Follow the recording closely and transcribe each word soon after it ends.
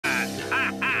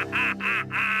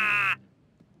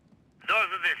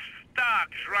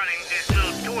running this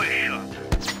little toy shop.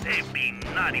 They be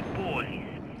naughty boys.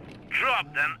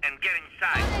 Drop them and get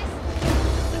inside.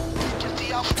 Get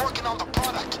the elves working on the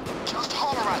product. Just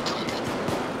holler at them.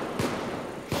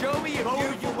 Show me your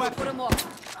beautiful weapon. Put him up.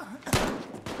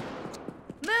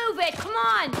 Move it, come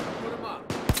on! Put him up.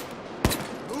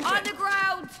 Move On it. the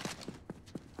ground!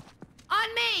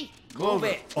 On me! Move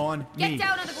it. On Get me.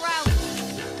 down on the ground!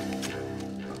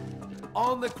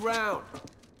 On the ground.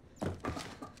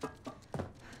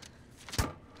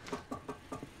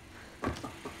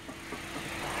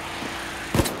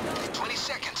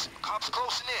 Cops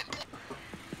closing in.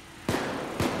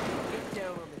 Get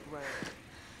down on the ground.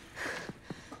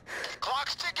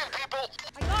 Clock's ticking, people.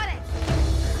 I got it!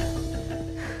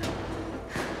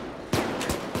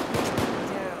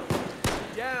 Down.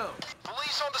 Down.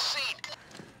 Police on the scene.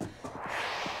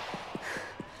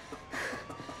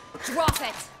 Drop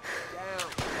it! Down.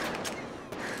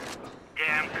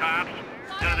 Damn cops.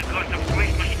 They're the ghosts of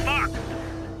Christmas fuck.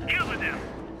 Deal with them.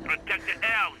 Protect the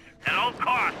elves. At all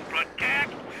costs.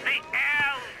 Protect the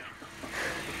elves.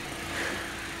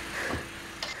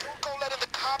 Don't go letting the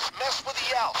cops mess with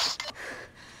the elves.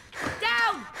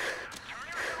 Down!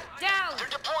 Down! They're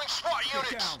deploying SWAT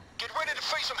units. Get ready to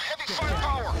face some heavy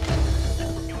firepower.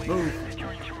 Move.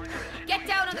 Get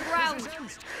down on the ground!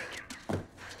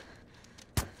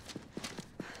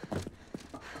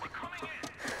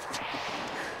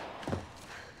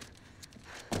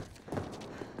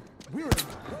 We're in the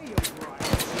way of right.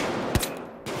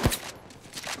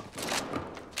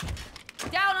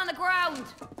 Down on the ground!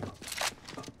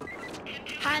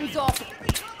 Hands up!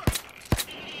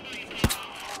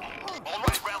 All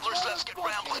right, Ramblers, let's get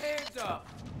rambling. Hands up.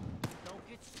 Don't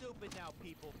get stupid now,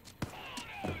 people.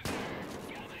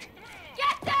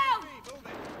 Get down!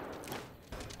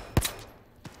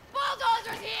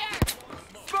 Bulldozers here!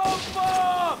 Smoke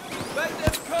bomb! Let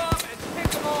them come and pick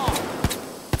them off.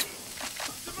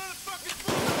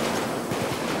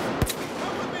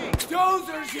 Come with me.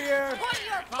 Dozers here. Put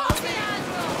your fucking hands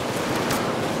up!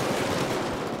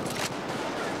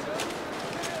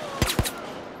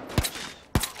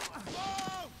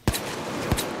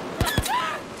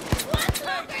 What's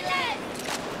over this?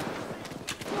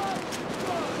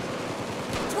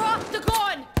 Drop the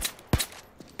gun!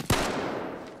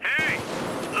 Hey!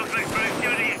 Looks like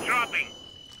productivity is dropping.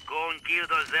 Go and give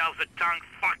those elves a tongue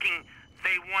fucking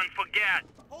they won't forget.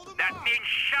 That means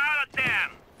shout at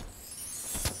them.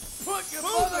 Put your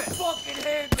motherfucking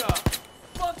hands up.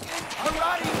 Fucking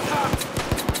karate chop.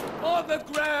 On the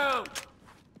ground.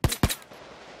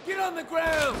 Get on the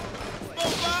ground.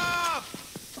 Move up.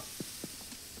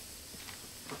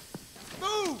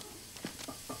 Move.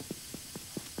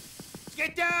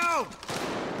 Get down.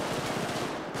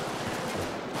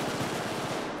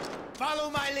 Follow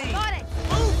my lead. Got it!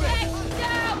 Move it. Get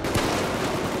down!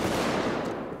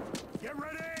 Get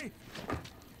ready.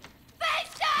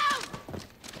 Face down!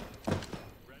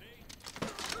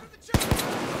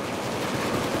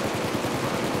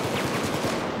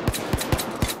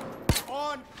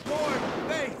 On board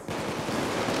base.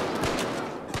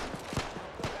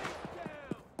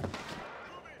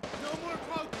 No more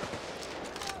cloaking.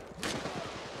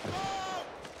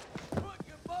 Put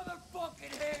your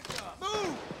motherfucking hands up.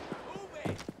 Move. Move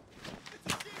it. It's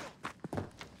a shield.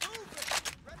 Move it.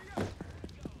 Ready up.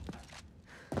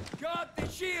 Got the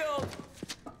shield.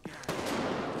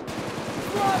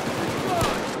 Drop the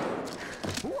gun.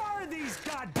 Who are these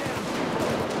goddamn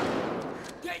people?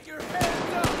 Get your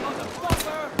hands up,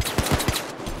 motherfucker.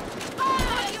 Oh,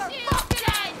 your fucking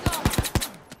hands up!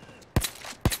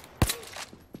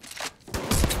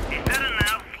 Is that an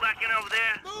elf slacking over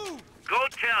there? Move. Go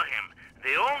tell him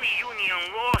the only union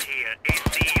law here is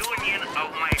the union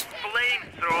of my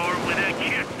flamethrower with a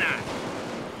chestnut.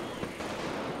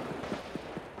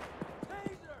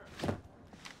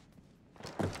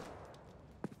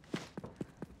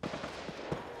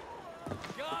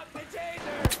 Got the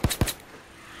taser.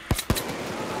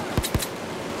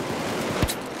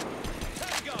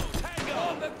 Tango.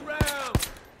 On the ground.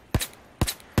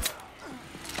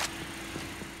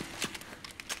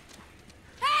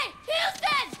 Hey,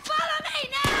 Houston! Follow me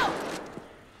now!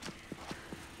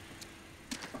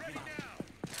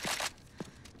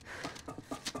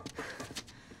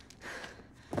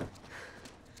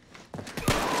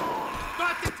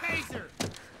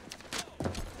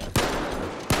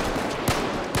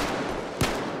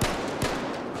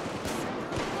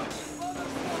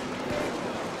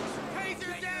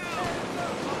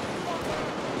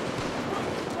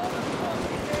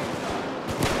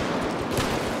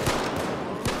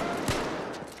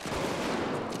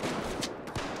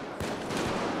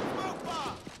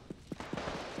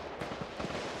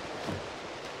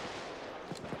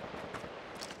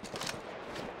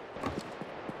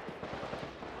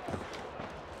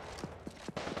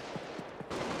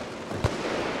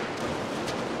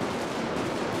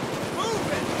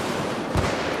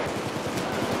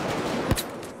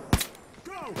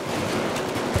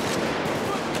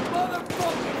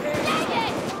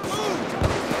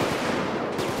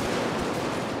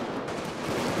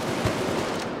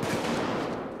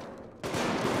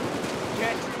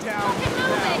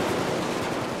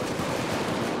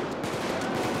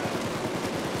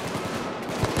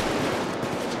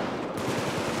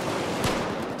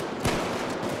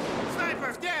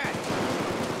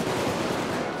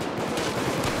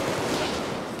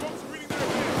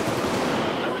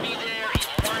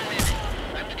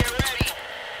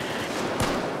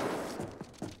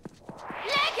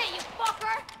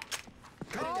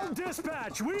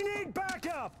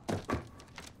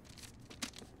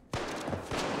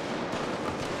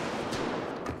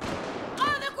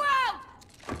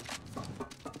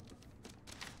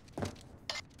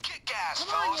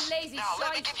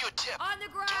 Let me give you a tip. On the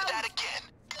ground. Do that again.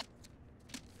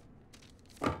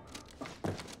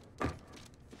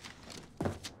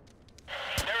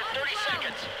 There are 30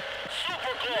 seconds.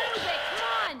 Super close. Move it,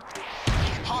 come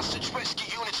on. Hostage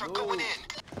rescue units are going in.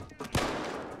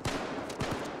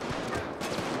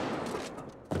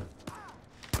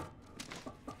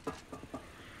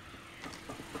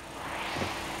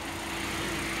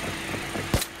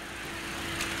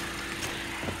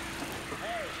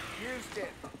 Houston,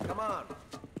 come on.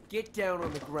 Get down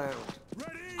on the ground.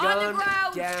 Ready? On the Gun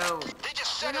ground. down. They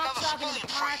just set We're not another talking civilian the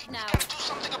park free. now. Gotta do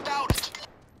something about it.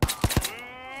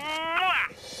 Mwah!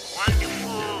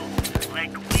 Wonderful.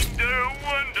 Like Winter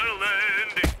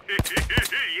Wonderland.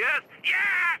 Yes,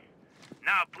 yes!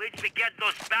 Now, please forget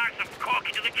those bags of coke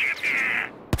into the chip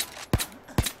here.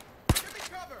 Give me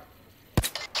cover.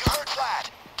 You heard Vlad.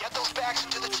 Get those bags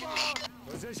into the chimney.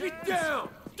 Position. Get down.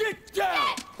 Get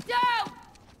down. Get down.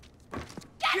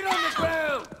 Get on the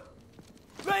ground.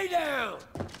 Lay down.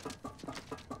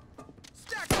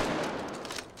 Stack up.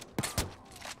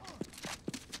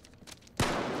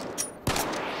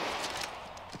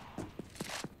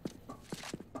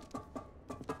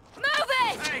 Move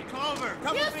it. Hey, Clover,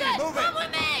 come with me. Houston, Move it. come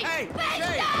with me. Hey, Face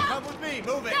Jay, down. come with me.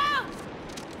 Move it. Down.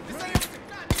 This ain't a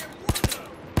goddamn war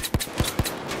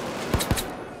zone.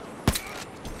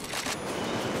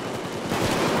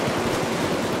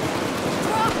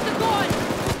 Drop the gun.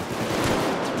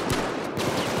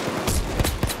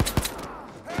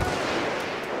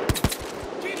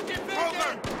 Keep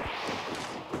defending.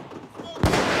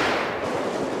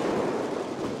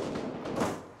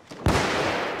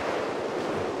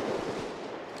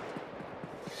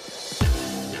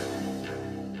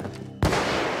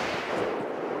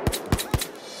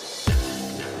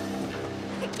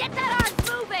 Get that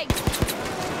arm moving.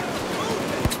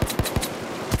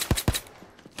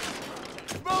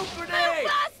 Smoke grenade.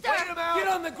 faster. Wait 'em out. Get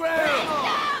on the ground.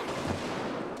 Down.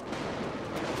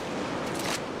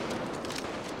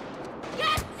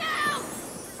 Get down.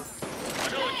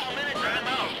 Another 2 minutes and I'm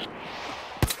out.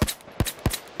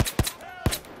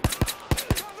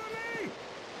 Cover me!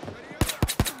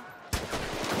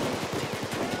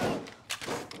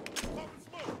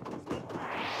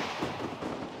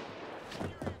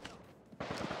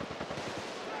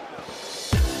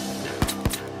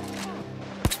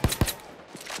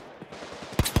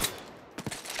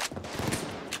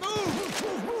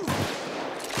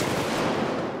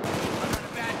 I'm on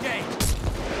a bad day.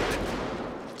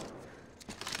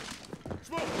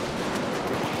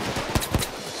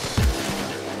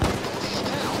 He's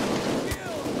down.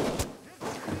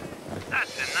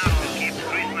 That's enough to keep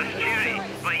Christmas cheery.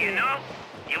 But you know,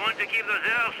 you want to keep those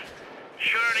elves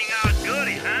churning out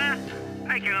goodies, huh?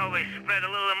 I can always spread a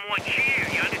little more cheer,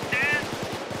 you understand?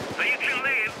 So you can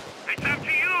leave. It's up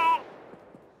to you.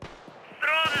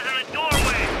 Throw this in the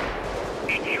doorway.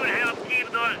 It should help keep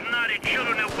those naughty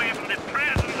children away from the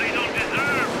presents they don't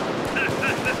deserve.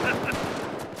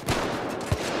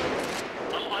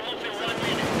 I'm up in 1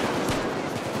 minute.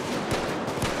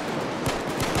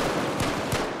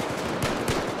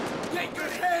 Get your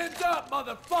hands up,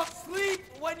 motherfucker. Sleep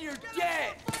when you're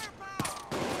dead.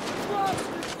 Drop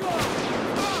the gun.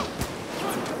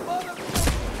 Put the motherfucker.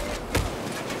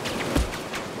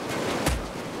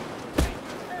 Get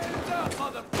your hands up,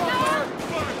 motherfucker.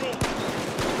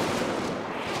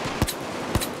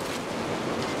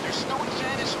 There's no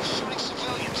advantage from shooting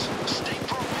civilians. Stay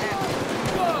prepared.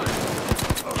 Gun.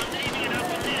 I'm leaving it up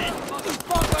a minute.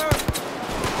 Motherfucker.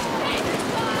 Take the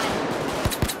gun.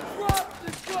 Drop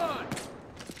the gun.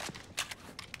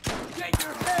 Get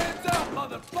your hands up,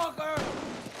 motherfucker.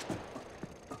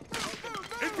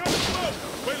 Incoming smoke!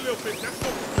 Wait a little bit, that's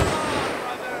Come on,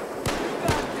 brother. You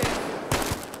got this.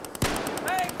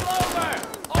 Hey, Clover.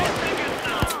 I think it's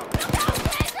now. Look out,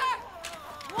 Taser.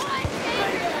 One,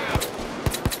 Lay Taser. down.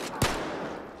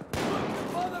 Put your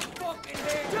motherfucking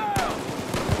head down.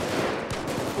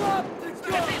 Drop the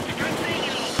gun.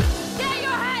 Get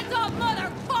your hands up,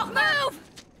 motherfucker. Move.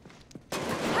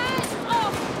 Hands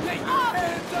up. Get your Up.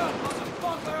 hands up,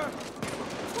 motherfucker.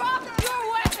 Drop your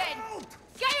weapon.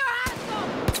 Get your hands up.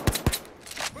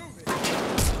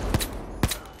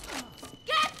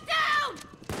 Get down.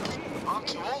 I'm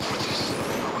too old for this.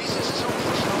 Recess is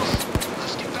over, fellas.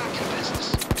 Let's get back in business.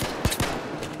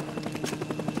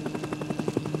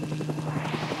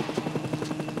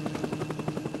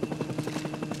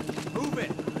 Move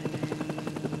it.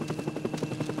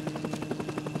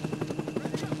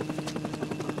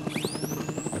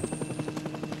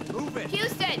 Move it.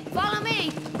 Houston, follow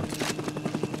me.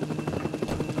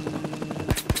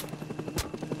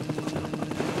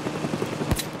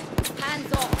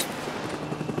 Hands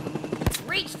off.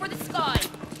 Reach for the sky.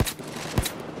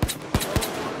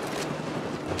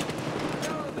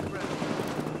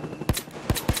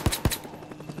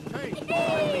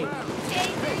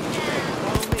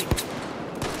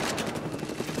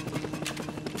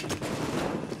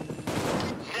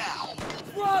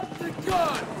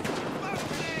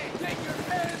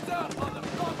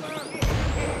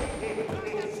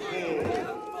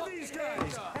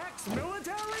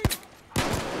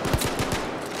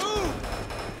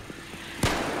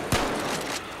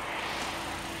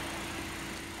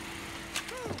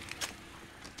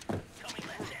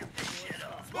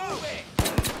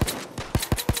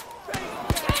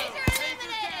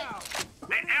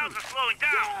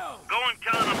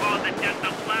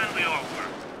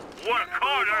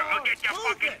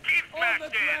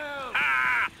 ground!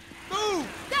 Ah! Move!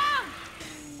 Down!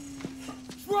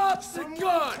 Drop the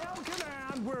gun! Tell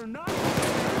command we're not. Put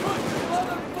your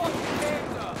motherfucking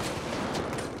hands up!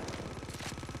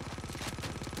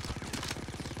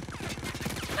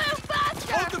 Move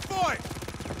faster! Hold the fort!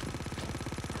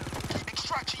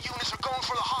 Extraction units are going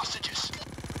for the hostages.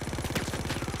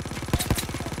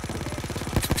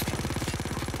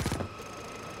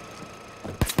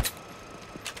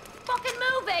 Fucking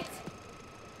move it!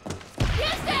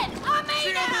 Houston! On me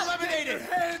Shield now! eliminated!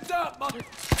 Hands up, mother...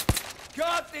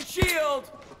 Got the shield!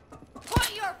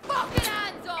 Put your fucking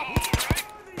hands up!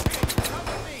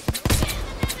 Cover me!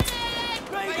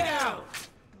 Eliminated! Lay down!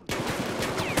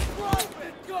 Drop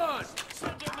the gun!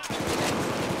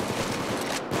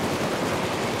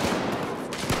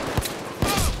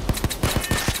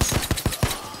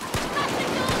 Got the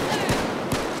shoulder!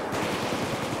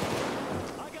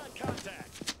 I got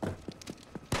contact.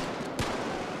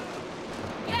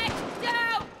 Get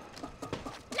down!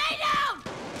 Lay down!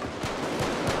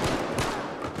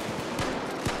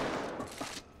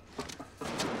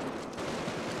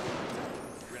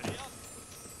 Ready up.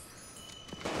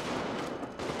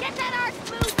 Get that arse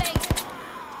moving!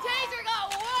 Taser got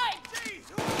one!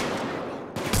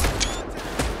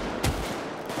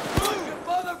 Put your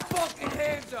motherfucking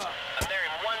hands up! I'm there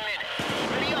in 1 minute.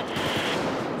 Ready up!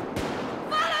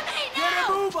 Follow me Get now! a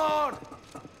move on!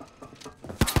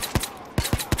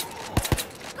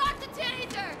 Got the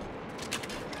taser!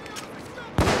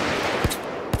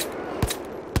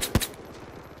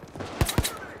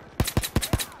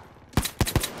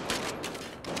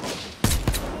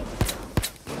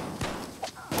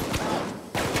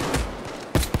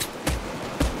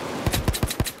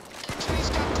 He's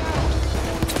got down.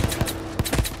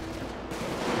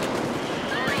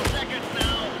 30 seconds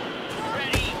now.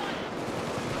 Ready?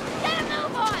 Get a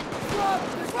move on! Drop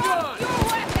the Drop gun! your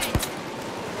weapon!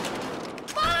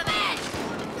 Follow me!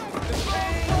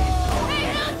 Hey,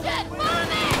 Houston! Follow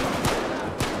me!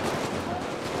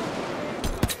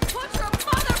 Put your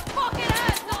motherfucking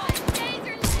hands on!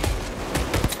 Taser's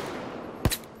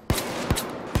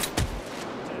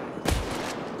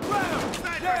Ground!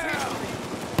 Down!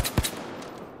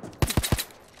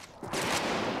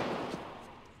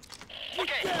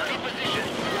 Okay, I'm in position.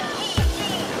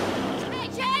 Hey,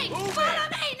 Jake! Follow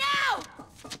me now!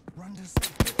 Run to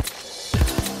safety.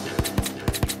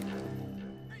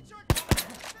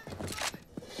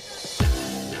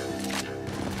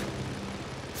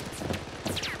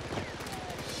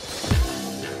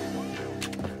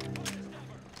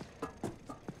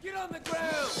 Get on the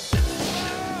ground!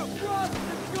 Drop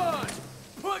the gun!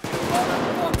 Put your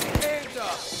motherfucking hands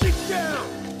up! Get down!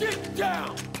 Get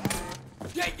down!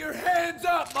 Get your hands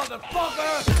up,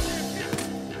 motherfucker!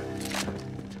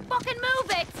 Fucking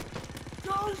move it!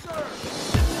 Dozer!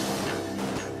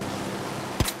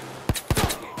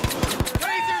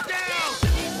 Taser down!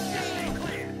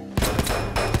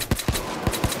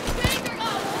 Taser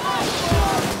got one!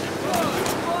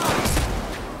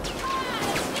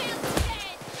 Shield's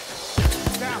dead!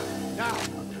 Now! Now!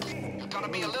 You gotta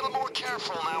be a little more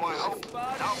careful now, I hope.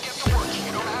 Now get to work.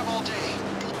 You don't have all day.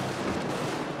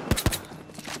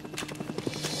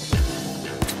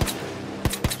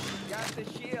 Got the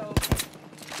shield.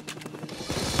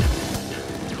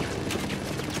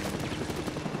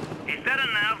 Is that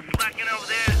an elf slacking over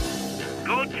there?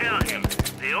 Go tell him.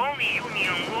 The only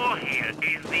union law here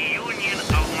is the union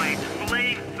of my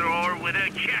flamethrower with a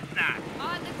chestnut.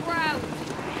 On the ground!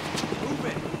 Move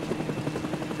it!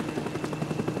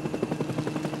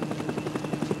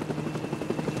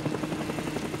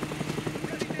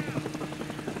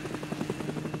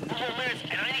 More minutes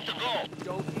and I need to go.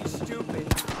 Don't be stupid.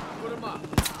 Put him up.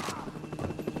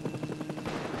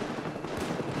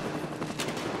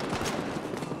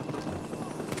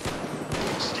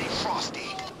 Stay frosty.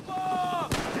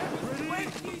 Fuck!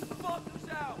 Wake these fuckers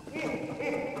out! Put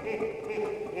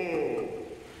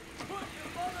your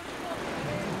motherfucking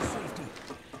hands up! Safety.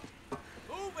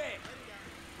 Move it!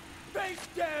 Face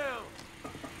down!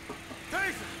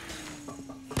 Taser!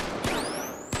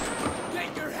 Get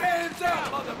your hands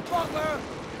up, motherfucker!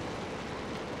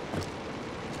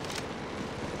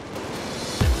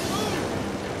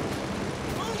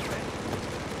 Move it!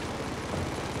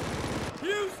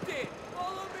 Houston,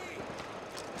 follow me!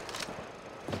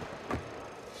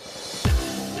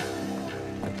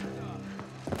 Hands up.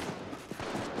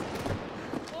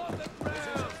 On the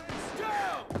ground!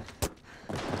 Down!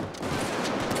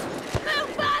 Move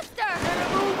faster! Get a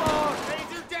move on!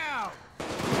 Taser down!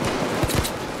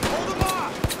 Hold them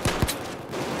off!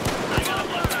 I got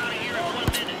one.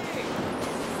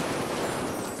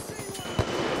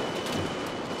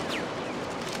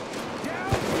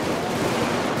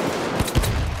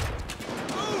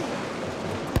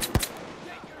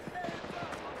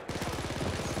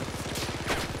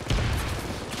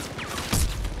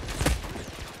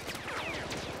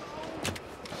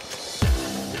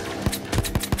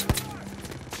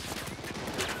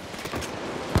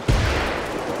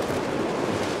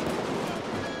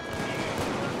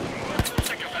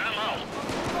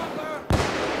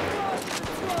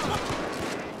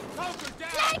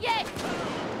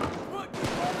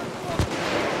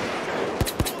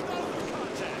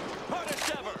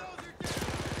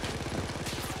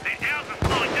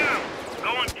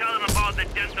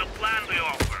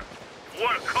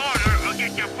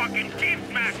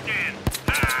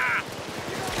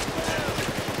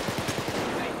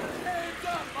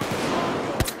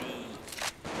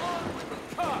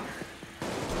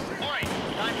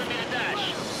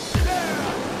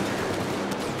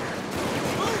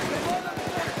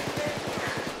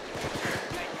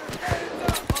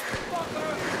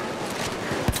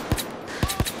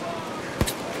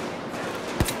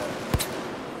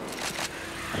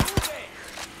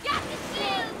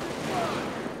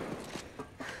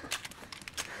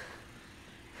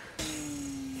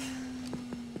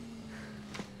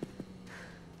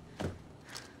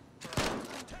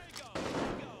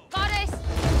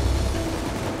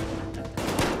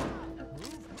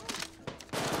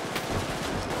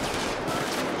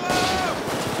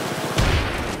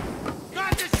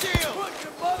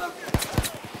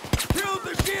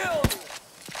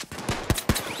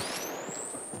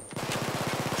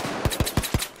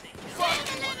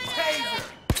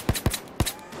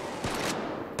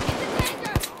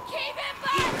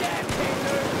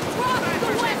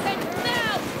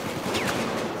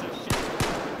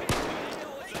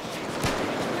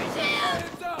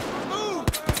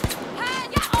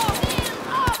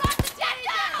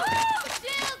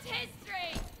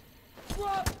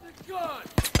 gun!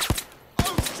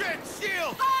 Oh shit!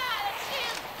 Shield! Ah, the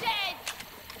shield's dead!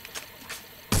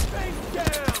 Face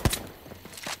down!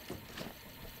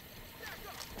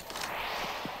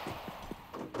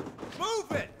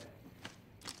 Move it!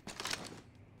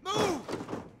 Move!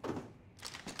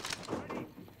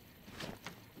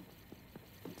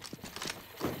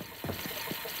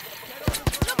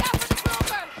 Look out for the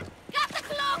cloaker! Got the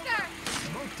cloaker!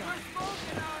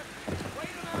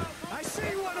 I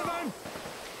see one of them!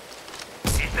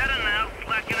 Is that an elf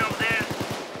slacking out there?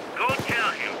 Go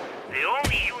tell him the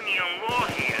only union law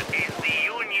here is the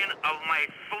union of my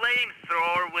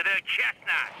flamethrower with her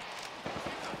chestnut.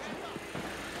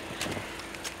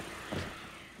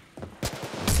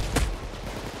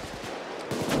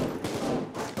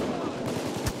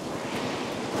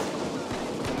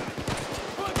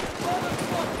 Put your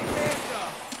motherfucking hands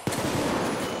up!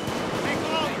 Take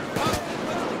over!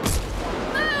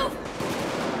 Move!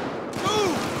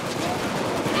 Move!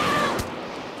 Now!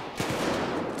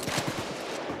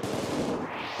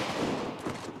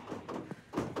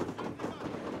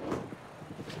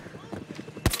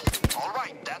 All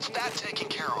right, that's that taken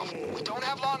care of. We don't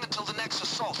have long until the next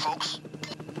assault, folks.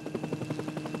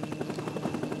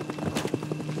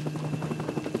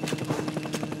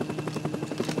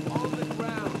 On the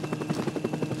ground!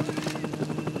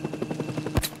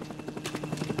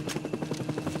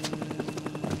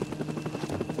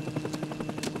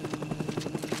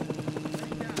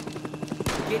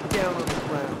 Get down on the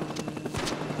ground.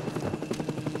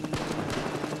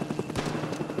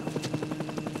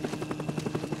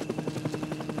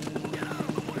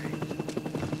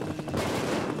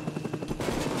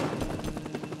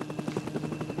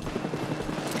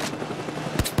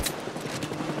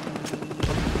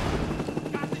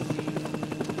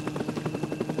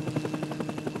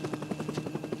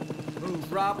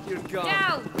 Drop your gun.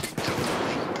 Down!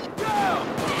 Down!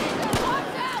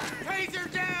 Watch out! Taser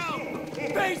down!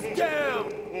 Face down!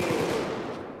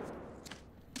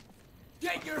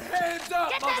 Get your hands up,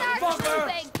 Get that arch motherfucker!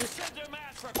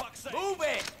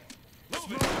 moving!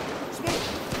 Move it!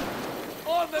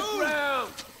 On the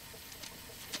ground!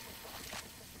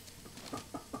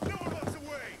 No one looks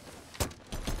away!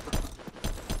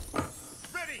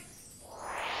 Ready!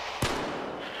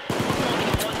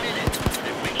 1 minute.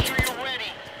 And make sure you're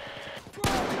ready.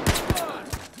 Drop the gun!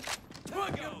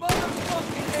 Put your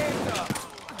motherfucking hands up!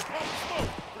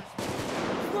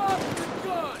 Drop the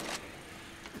gun!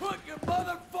 Put your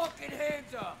motherfucking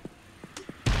hands up!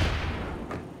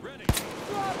 Ready!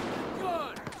 Drop the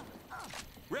gun!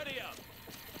 Ready up!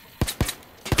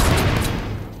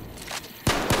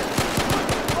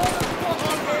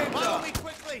 Motherfucking hands Follow up! me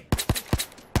quickly!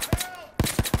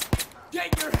 Get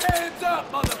your hands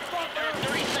up, motherfucker!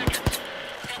 30 seconds.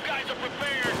 You guys are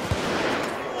prepared.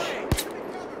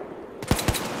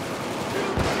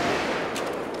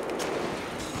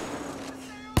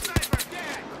 Sniper,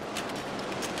 dead!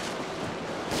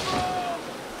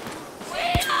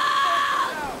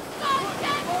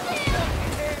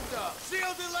 Motherfucking hands up!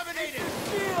 Shield eliminated!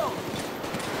 Shield!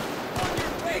 On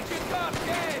your face, you top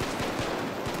dead!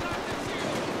 Knock the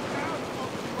shield! Down!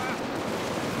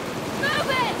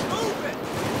 Move it! Move it!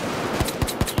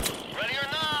 Ready or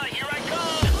not, here I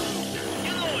come.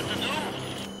 You know what to do.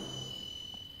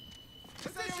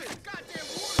 Position! Goddamn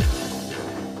war!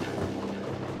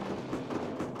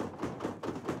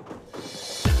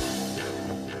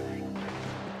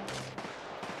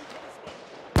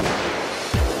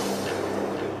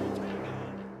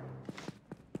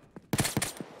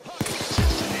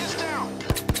 It is down.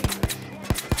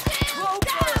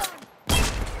 Cloaker!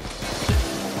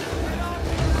 Get on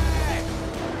the leg!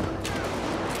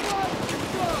 Drop the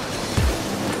gun!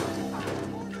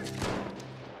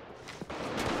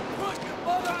 Put your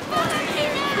motherfucking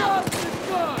hands up! Drop the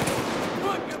gun!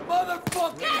 Put your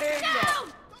motherfucking Get hands up! down!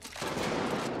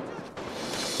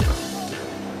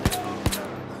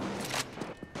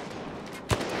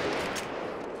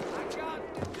 I got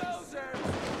the dozer!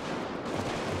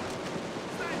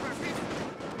 Sniper, he's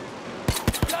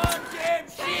Goddamn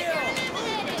Taser shield!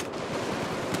 eliminated!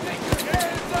 Get your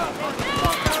hands up,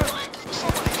 motherfucker!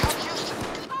 Somebody help Houston.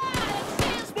 Ah, the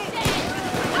shield's dead!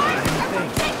 Archer,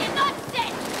 taking that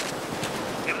set!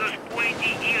 If those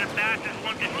pointy ear bastards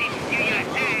want to see the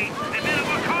USA, they better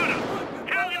work harder.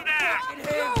 Tell them that.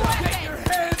 Hands up! Get your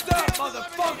hands up,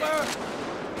 motherfucker!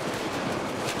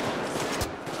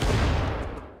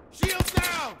 shield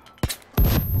down!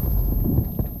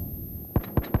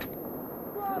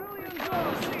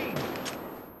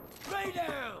 Lay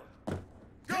down!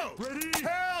 Go! Ready?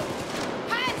 Help!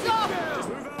 Hands off! Down!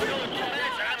 2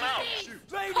 minutes, I'm out.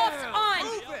 Lay Cuffs down! on!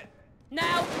 Move it!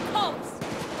 Now, cuffs!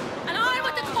 And on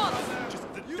with the cuffs!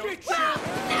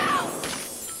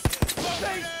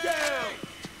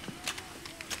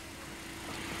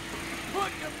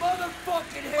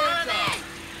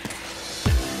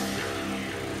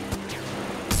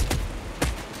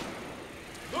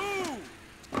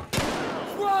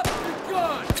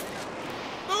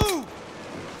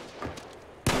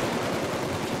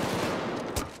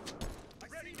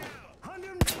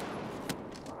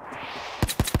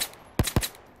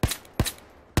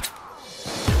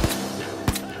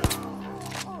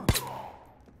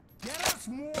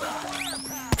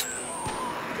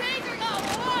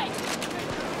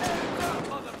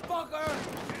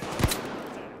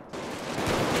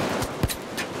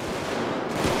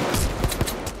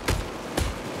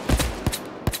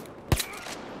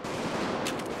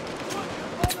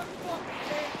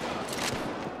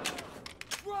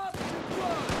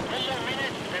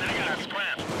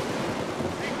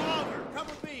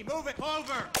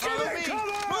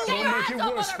 make it hands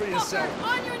up, worse for motherfucker! yourself.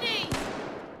 On your knees!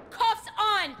 Cuffs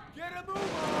on! Get a move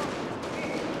on!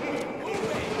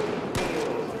 Move it!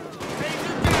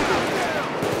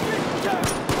 Get down!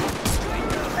 Get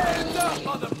your hands up,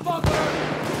 motherfucker!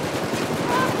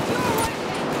 Drop your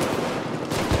weapon!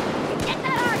 Get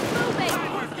that arse moving!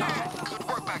 Good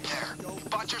work back there.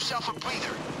 Bought yourself a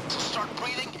breather. So start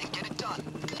breathing and get it done.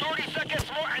 30 seconds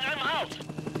more and I'm out.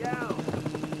 Down!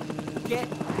 Get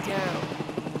down!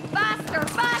 Faster,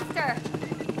 faster!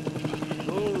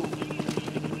 Move!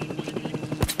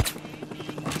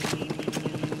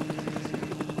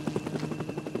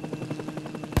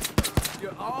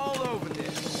 You're all over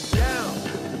this. Down!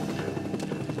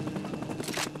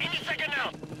 Any second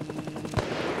now.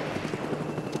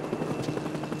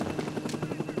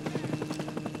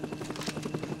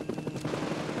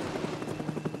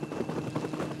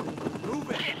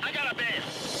 Move it! I got a bed.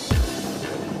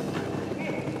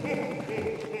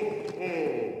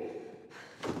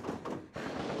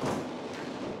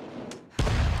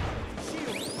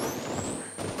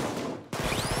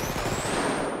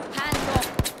 Hands up!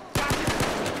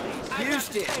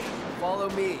 Houston, follow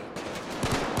me.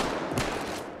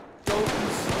 Don't be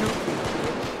stupid.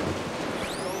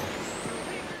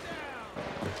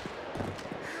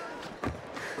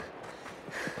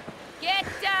 Get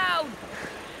down!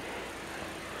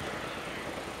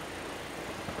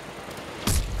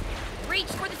 Reach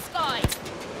for the sky!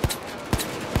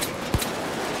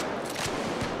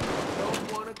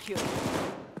 Don't wanna kill you.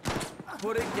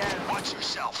 Put it down. Watch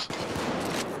yourself.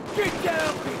 Get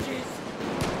down, bitches!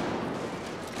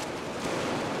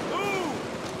 Move!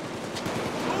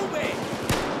 Move it!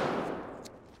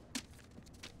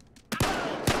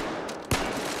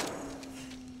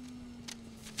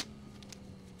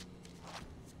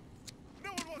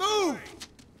 Move!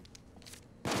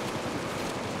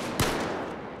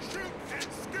 Shoot and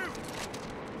scoot!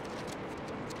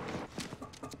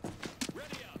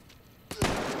 Ready up!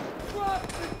 Drop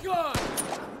the gun!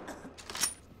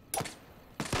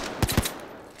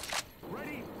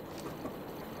 Ready?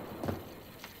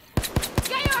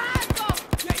 Get your hands up!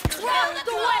 Get your Drop hands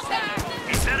the up!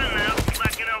 weapon! Is that enough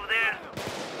slacking over there?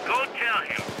 Go tell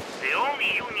him. The only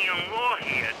union law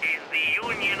here is the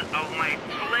union of my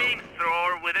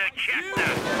flamethrower with a chapter.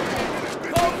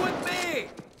 Come with me!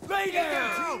 Lay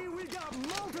down! Gee, we got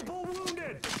multiple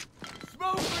wounded.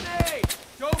 Smoke grenade!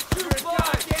 Don't shoot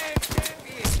goddamn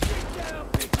champion! Get down,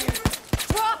 bitches!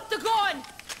 Drop the gun!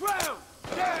 Ground!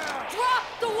 Down! Drop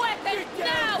the weapon! Get down,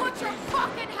 Now! Put your bitches.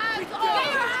 fucking hands Get up! down.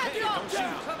 Get your hands Get up!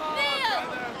 down. Come on, Kneel!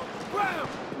 brother. Ground!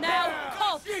 Now, Down.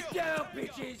 cuff. Get down,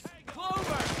 bitches!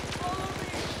 Clover! Follow me!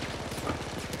 Drop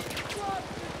the gun!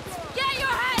 Get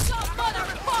your hands up,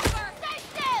 motherfucker! Stay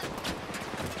still!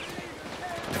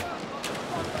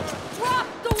 Drop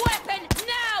the weapon!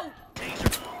 Now! Give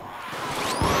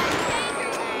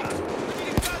me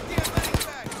the goddamn money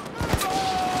back!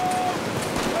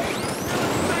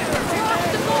 Drop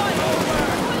the gun!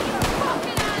 Put your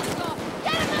fucking hands up!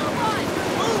 Get a move on!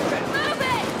 Move it! Move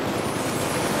it!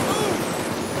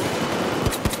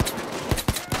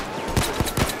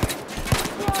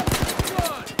 Drop the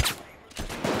gun!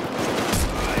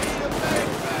 I need a bag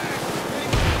back!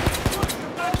 Put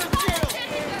your mother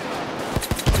kill!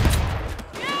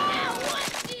 Now,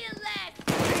 what's the left?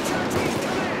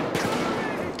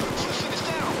 Houston is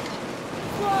down.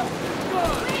 Drop the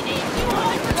gun! We need you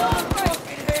on the over!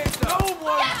 Fucking hands up! No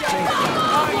one Get the down! fuck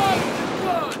off! I need the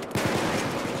gun!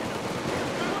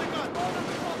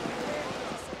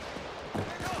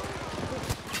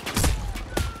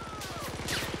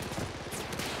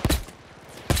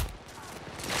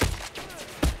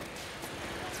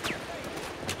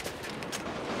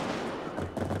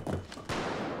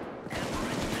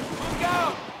 Look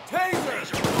out! Taser!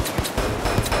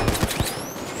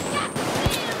 Get the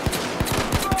shield!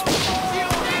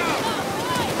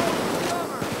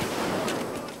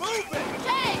 Move it!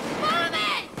 Hey, follow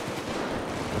me!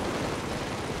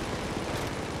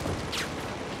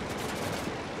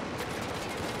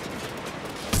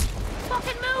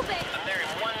 Fucking move it! I'm there in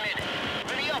 1 minute.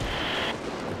 Ready up.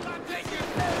 Get your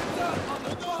hands up,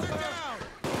 motherfucker! Down!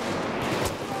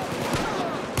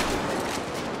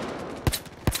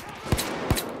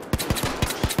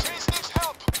 Chase needs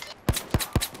help.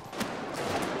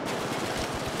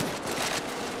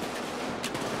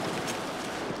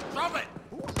 Drop it!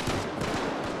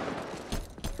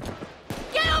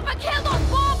 Get up and kill those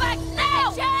ballbacks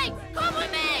now! Hey, James, come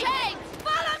with me! James,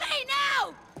 follow me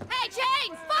now! Hey,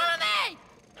 James, follow me!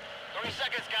 30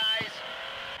 seconds, guys.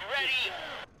 You ready?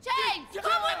 James,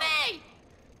 come with me!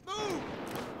 Move!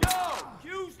 Yo!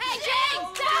 Houston! Hey, James,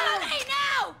 follow me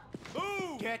now!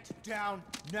 Move! Get down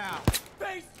now.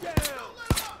 Face down!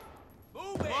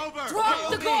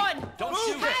 gun! Don't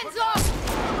shoot it. Hands up!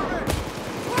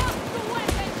 Drop the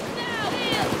weapons now!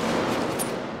 Kneel!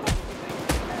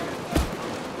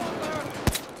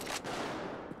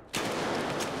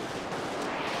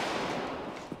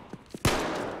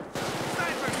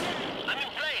 I'm in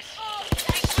place.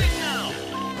 Take quick now.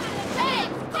 Hey,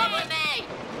 come with me!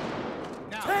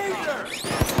 Taser!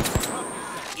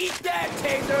 Eat that,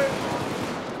 Taser!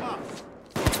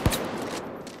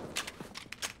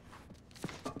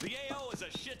 The AO is a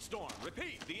shitstorm.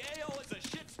 Repeat, the AO is a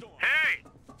shitstorm. Hey,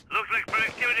 looks like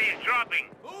productivity is dropping.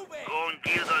 Move it! Go and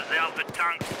give those alpha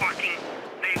tongues fucking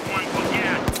they want for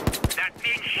gas. That's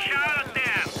being shot at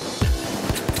them.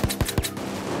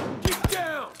 Get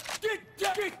down!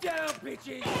 Get down,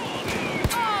 bitches!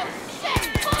 Oh, shit!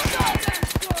 Bulldozer!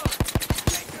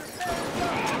 Get your hands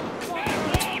up!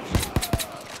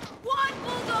 One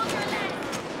bulldozer left!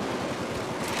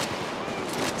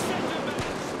 Send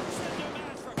your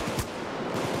mass for...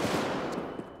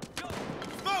 Go.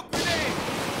 Smoke grenade!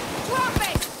 Drop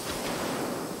it!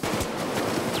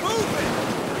 Move it!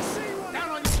 I see one! Down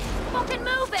on you! Fucking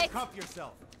move it! Cuff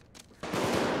yourself!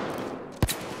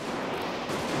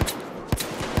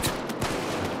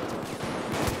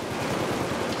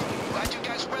 Glad you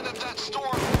guys weathered that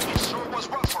storm. It sure was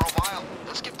rough for a while.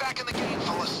 Let's get back in the game,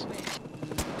 fellas.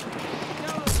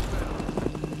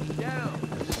 Down!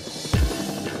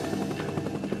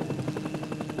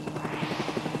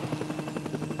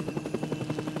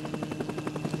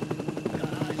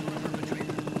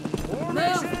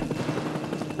 Move!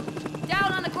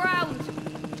 Down on the ground!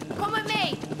 Come with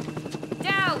me!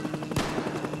 Down!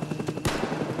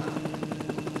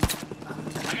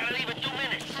 I gotta leave in 2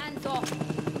 minutes. Hands up!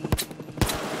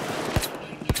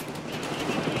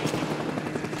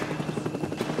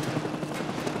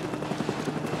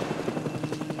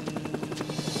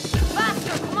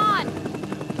 Faster, come on!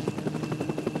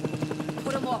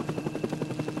 Put him up.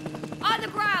 On the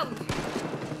ground!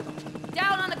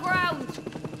 Down on the ground!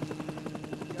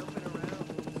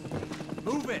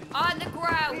 Move it! On the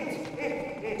ground! I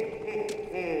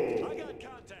got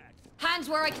contact. Hands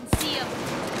where I can see him.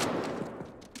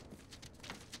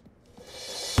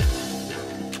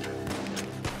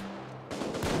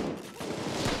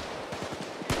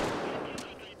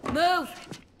 Move!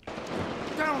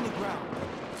 Down on the ground!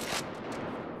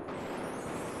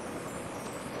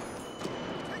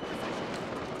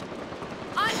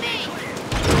 On me!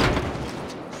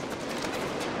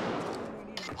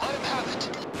 Let him have it.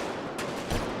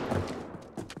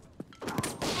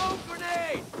 Smoke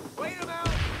grenade! Wait him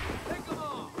out! Pick him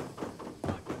off!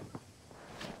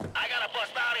 I gotta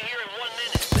bust out of here in 1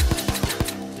 minute.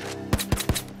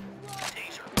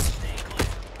 Taser, stay clear.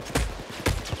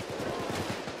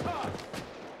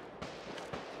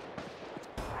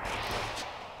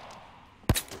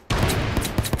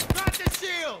 Got the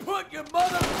shield! Put your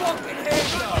motherfucking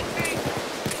hands up!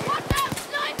 Watch out,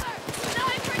 sniper!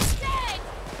 Sniper's dead!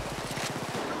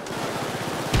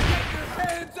 Get your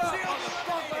hands up,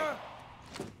 motherfucker!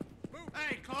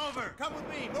 Hey, Clover, come with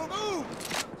me. Move!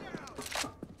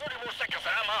 30 more seconds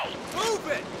and I'm out. Move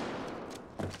it!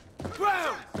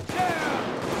 Ground! Down!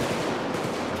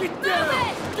 Get Move down!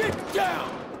 it! Get down!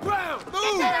 Ground!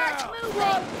 Move! That's Down! moving.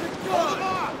 Drop the gun!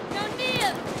 Now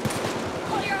kneel!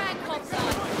 Pull your handcuffs on.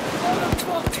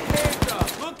 Motherfucking hands up!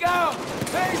 Look out!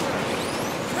 Taser!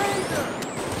 Taser!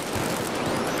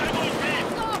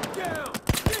 Hands up! Get down!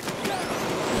 Get down!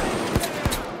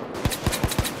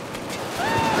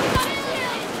 Got his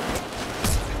heels!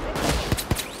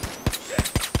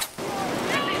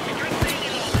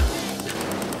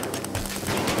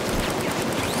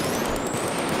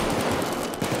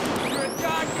 You're a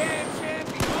goddamn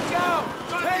champion! Look out!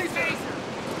 Taser!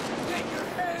 Get your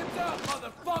hands up,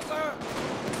 motherfucker!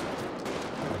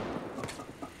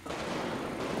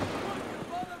 Put your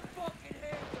motherfucking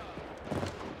hands up!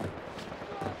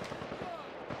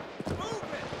 Move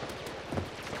it!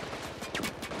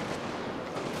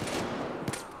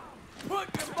 Put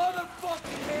your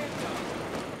motherfucking hands up!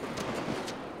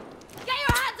 Get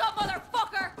your hands up,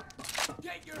 motherfucker!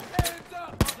 Get your hands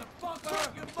up, motherfucker!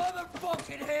 Put your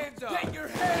motherfucking hands up! Get your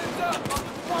hands up,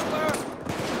 motherfucker!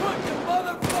 Put your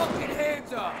motherfucking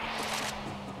hands up!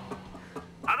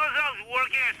 Are those elves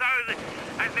working as hard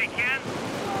as they can?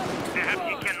 Perhaps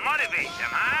you can motivate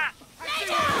them, huh? Lay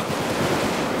down!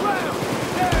 Ground!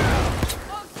 Down!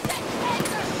 Oh, shit,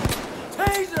 Taser!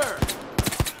 Taser!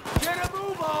 Get a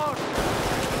move on!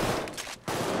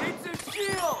 It's a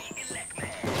shield!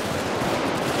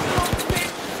 Don't get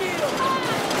shield!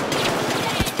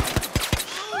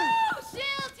 Oh,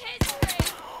 shield history!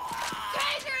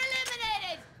 Taser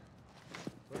eliminated!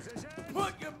 Position.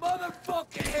 Put your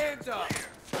motherfucking hands up!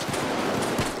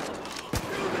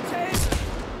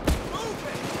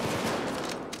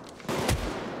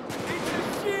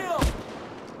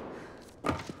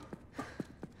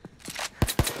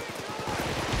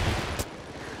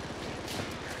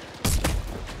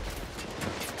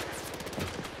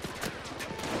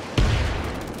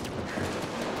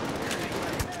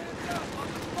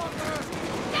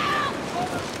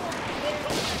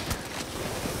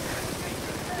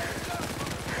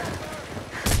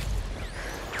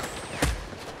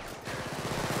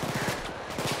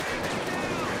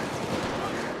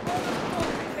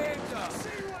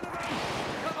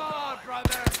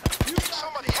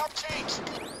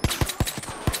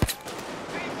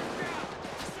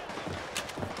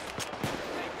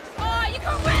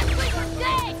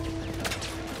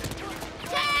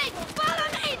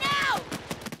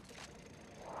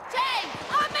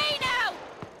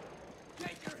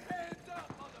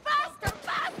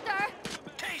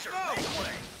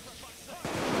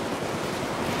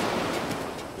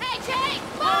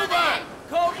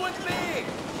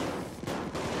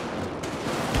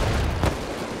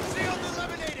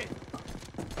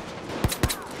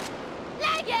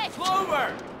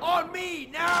 Clover! On me,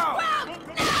 now! Well,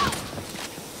 now!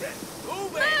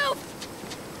 Move it! Move!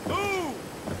 Move!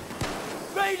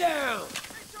 Lay down!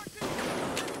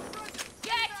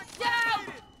 Get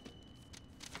down!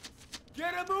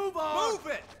 Get a move on! Move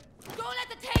it! Don't let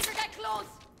the taser get close!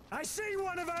 I see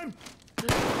one of them!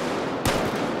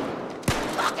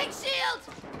 Fucking shield!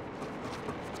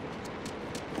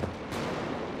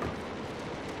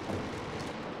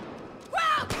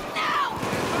 Well, now!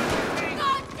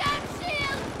 Goddamn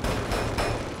shield!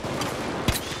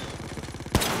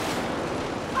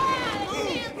 Ah, the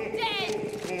shield's dead!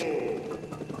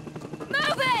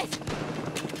 Move it!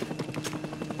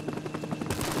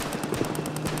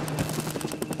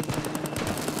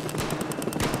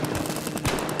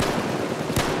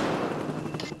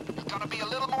 Gotta be a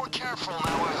little more careful now,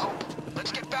 I hope.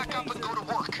 Let's get back up and go to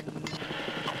work.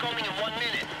 I'm coming in 1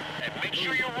 minute. And make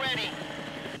sure you're ready.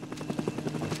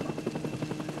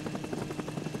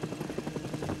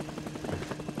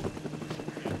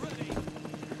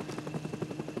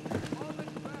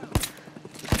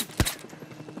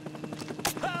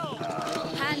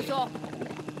 Hands up!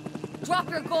 Drop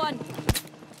your gun!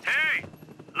 Hey!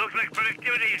 Looks like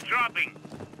productivity is dropping.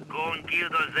 Go and kill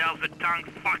those elves that tongue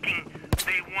fucking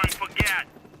they won't forget.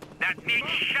 That means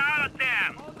shout at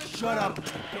them! Shut up!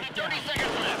 30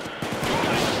 seconds left.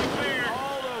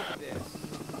 All over this.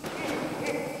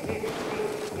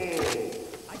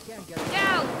 I can't get it.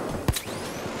 Down!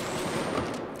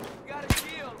 Got a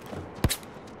shield!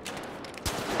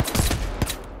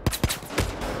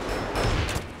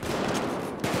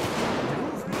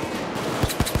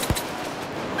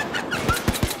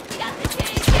 Got the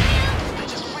chain shield! They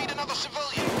just freed another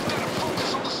civilian. We gotta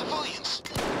focus on the civilians.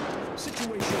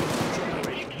 Situation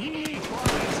degenerating. We need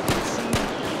bodies on the scene.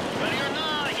 Ready or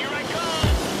not, here I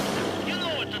come! You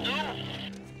know what to do!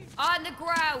 On the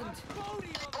ground!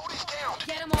 Bodie's down.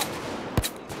 Get him up!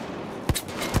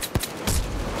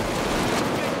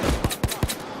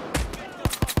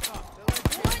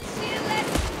 One shield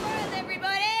left in the world,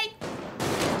 everybody!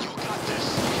 You got this.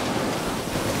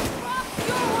 Drop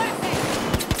your weapon!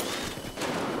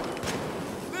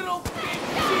 Little big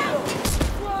shield!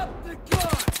 Drop the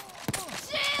gun!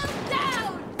 Shield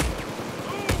down!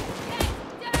 Get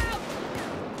down!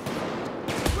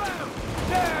 Ground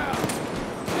down!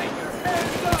 Get your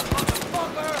hands up,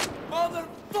 motherfucker!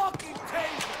 Motherfucking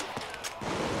taser!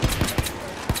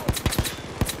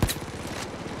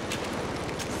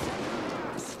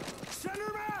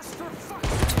 Center mass, for fuck's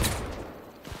sake!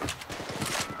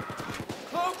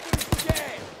 Clover's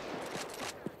dead!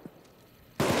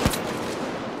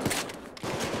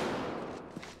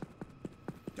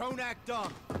 Don't act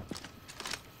dumb.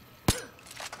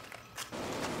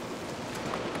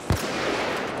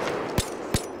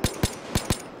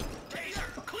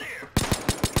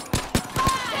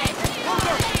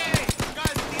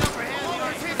 Guys with the upper hand, the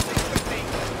artist with me.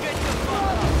 Get the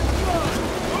fuck up.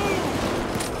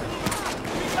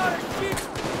 We got a shield!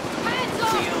 Hands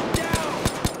up! Shield down!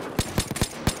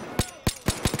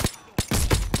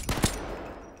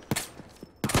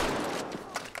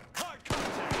 Hard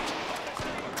contact.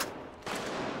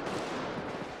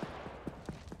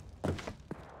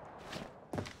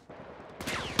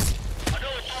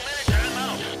 Another 2 minutes and I'm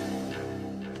out.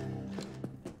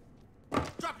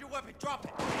 Drop your weapon, drop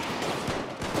it.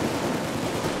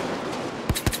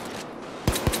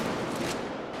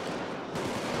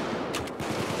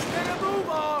 Get a move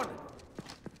on!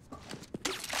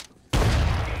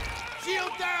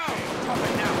 Shield down! Drop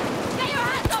it now! Get your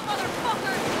hands up,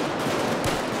 motherfucker!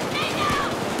 Stay down!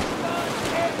 Gun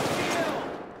and shield!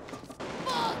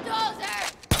 Bulldozer!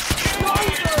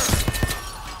 Dozer!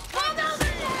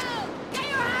 Bulldozer down! Get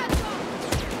your hands up!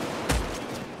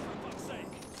 For fuck's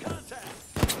sake. Contact.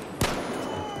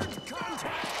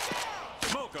 Contact.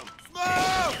 Smoke 'em.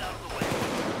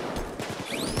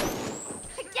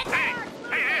 Get Hey, down!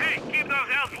 hey, keep those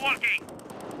elves working.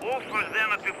 Offer them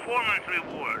a performance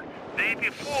reward. They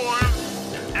perform,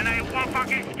 and I won't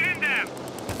fucking skin them.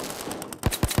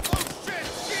 Oh shit,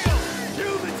 shield!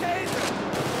 Kill the taser!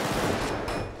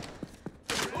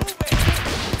 Move it!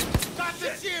 Got the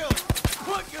shield!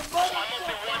 Put your Almost in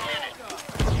motherfucker! 1 minute.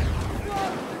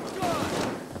 Drop the gun!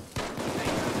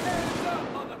 Take your hands up,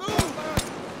 motherfucker!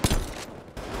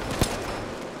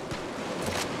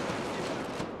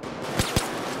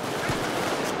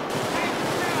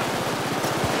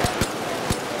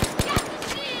 Get the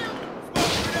shield!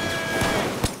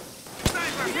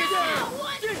 Sniper, Get hit down! you!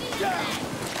 One Get shield down!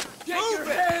 left! Get Move your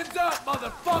it! hands up,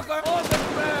 motherfucker! On the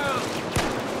ground!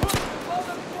 Put your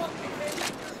motherfucking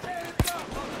hands up,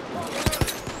 motherfucker!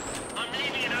 I'm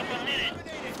leaving in up a minute.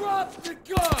 Drop the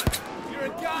gun! You're a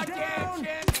goddamn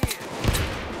champion!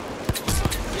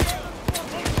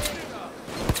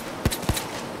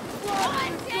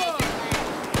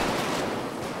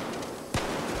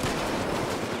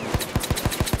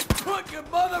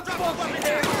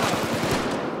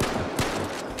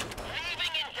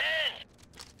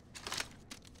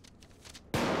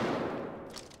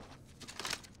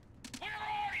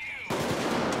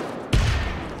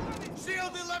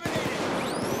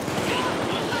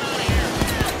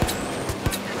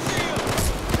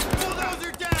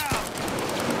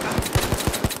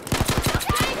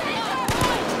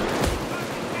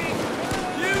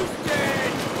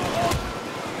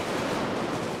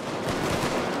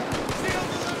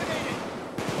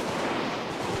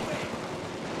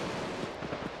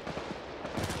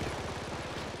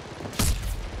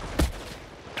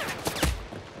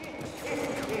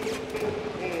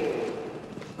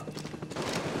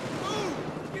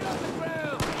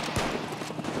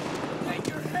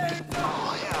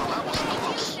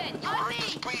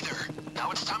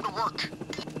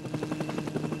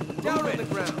 work. Down on the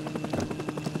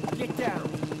ground. Get down.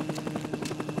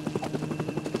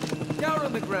 Down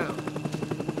on the ground.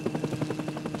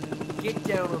 Get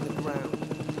down on the ground.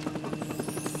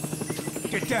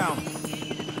 Get down.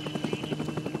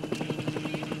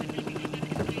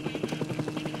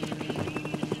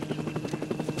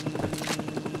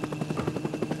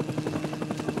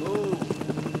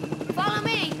 Follow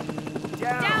me!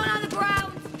 Down. Down on the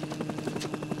ground!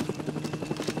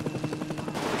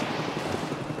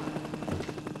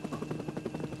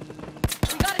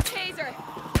 We got a taser!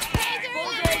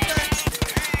 Taser!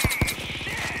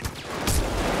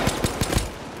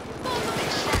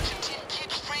 Extraction team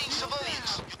keeps freeing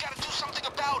civilians. You gotta do something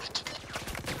about it.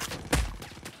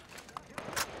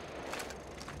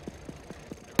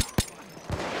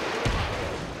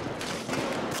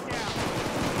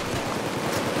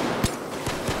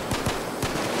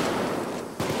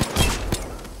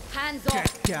 Hands off!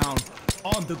 Get down.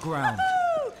 On the ground.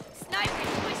 Woo! Snipers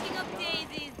pushing up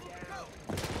daisies!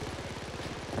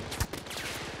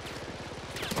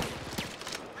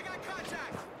 I got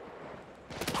contact!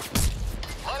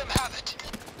 Let him have it.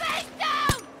 Face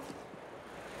down!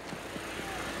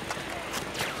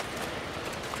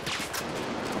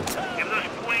 If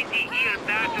those pointy-eared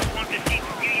bastards want to see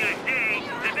New Year's Day,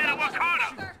 they better work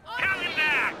harder. Tell him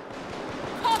that.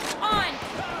 Cuffs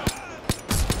on!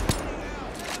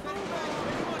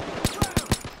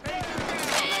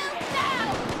 Shields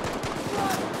down!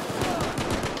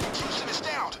 Houston is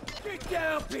down. Get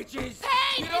down, bitches.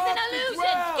 Pain Get is off an the illusion!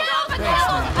 ground. Get off the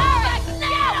ground! Back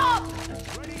now!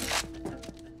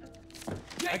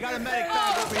 Get I got a your medic hands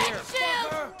bag up, over here.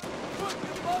 fucker. Put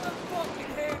your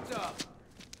motherfucking hands up.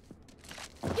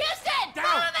 Houston!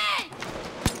 Follow me!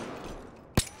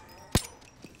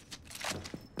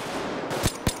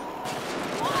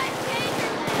 One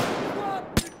taser left! Drop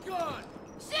the gun.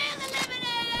 Shield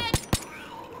eliminated!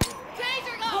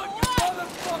 Taser Put go! your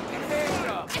motherfucking hands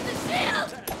up. It's a shield!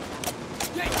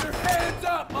 Get your hands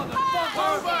up,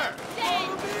 motherfucker. Over.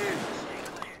 Follow me.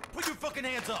 Put your fucking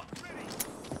hands up.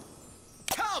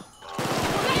 Help!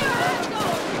 Get your hands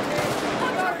off!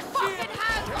 Put your fucking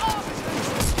hands off!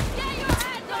 Get your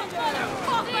hands off,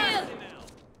 motherfucker!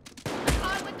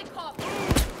 On with the cop!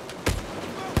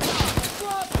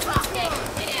 Drop the Fucking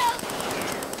shield!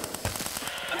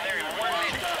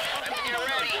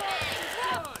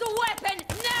 The weapon,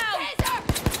 now! Taser!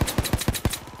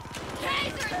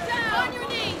 Taser down! On your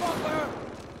knees! fucker.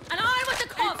 And on with the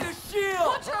cuffs! It's a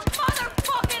shield. Put your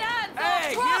motherfucking hands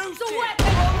Hey, off! Drop the Houston, weapon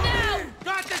follow now! me.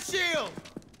 Got the shield!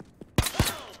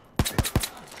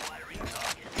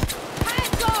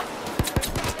 Hands off!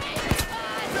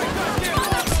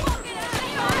 Motherfucking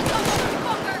hands off,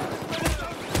 motherfucker!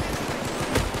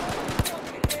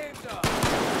 Fucking hands up.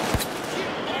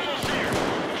 Almost there.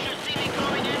 You should see me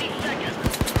coming any second.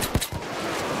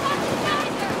 Fucking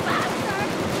taser, bastard!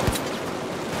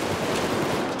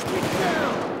 Get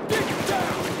down. Get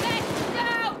down. Get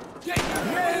down! Get your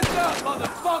hands up,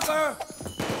 motherfucker.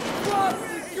 Drop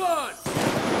the gun.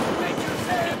 Get your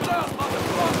hands up,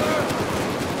 motherfucker.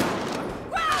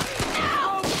 Round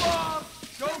now! Oh, Bob.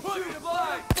 Don't put your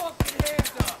fucking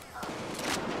hands up.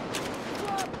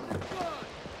 Drop the gun.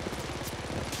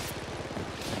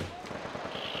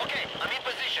 Okay, I'm in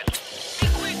position. Be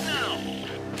quick now.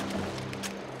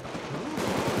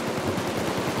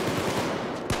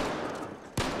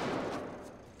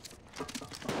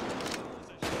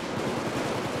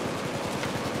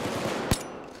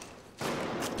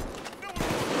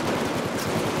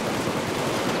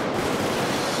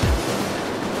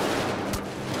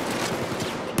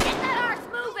 Get that arse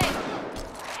moving!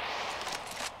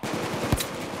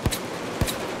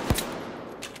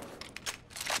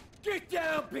 Get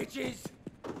down, bitches.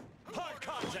 Hard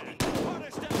contact.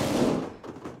 Hardest down.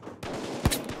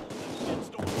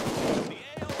 Shitstorm. The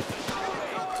AO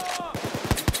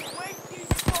Wake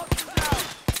these fuckers out.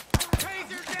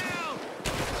 Taser down!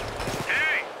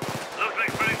 Hey, looks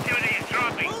like productivity is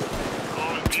dropping. Go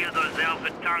and deal those alpha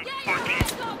tongue Get your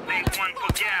hands fucking. off, Make one motherfucker.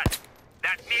 forget.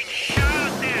 That means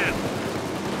shout them.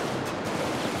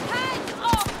 Hands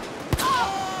off!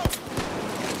 Off!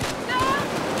 No!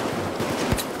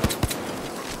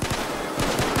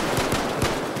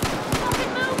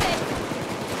 Fucking move it!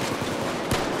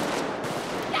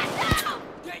 Get down!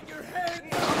 Get your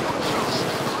hands up.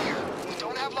 Clear. We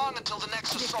don't have long until the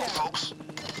next assault, folks.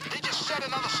 They just set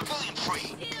another civilian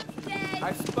free. Shield's dead!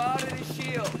 I spotted a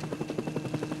shield.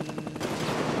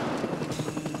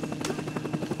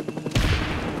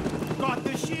 Got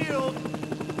the shield.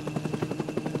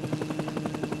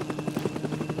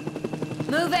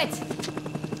 Move it!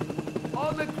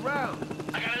 On the ground.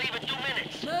 I gotta leave in 2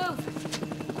 minutes. Move!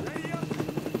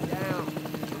 Down.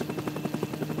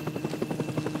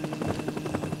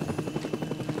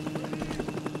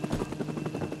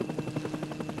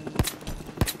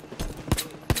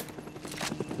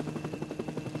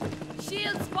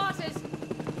 Shield spotted!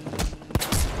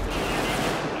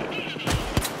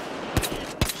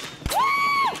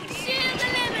 Woo! Shield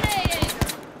eliminated!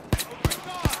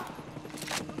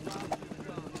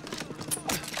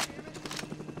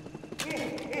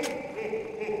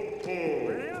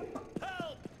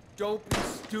 Don't be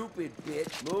stupid,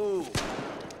 bitch. Move.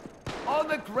 On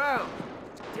the ground.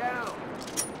 Down.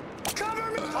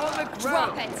 Cover me. On the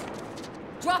Drop ground. it!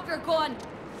 Drop your gun!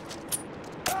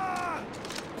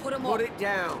 Put him up! Put it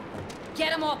down.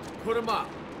 Get him up! Put him up.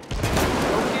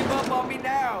 Don't give up on me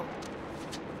now.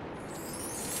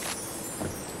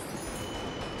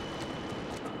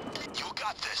 You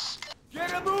got this.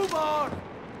 Get a move on.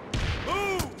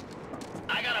 Move.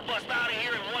 I gotta bust out of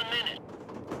here in 1 minute.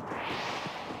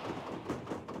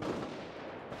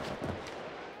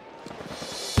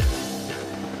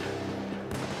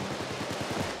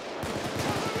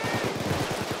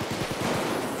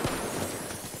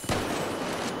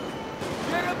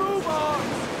 Get a move on.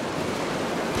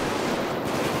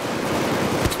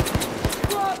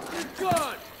 Drop the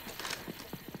gun.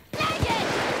 Dang it!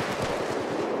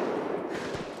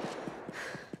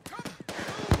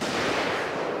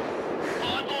 Oh,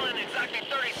 I'm going in exactly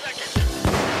 30 seconds.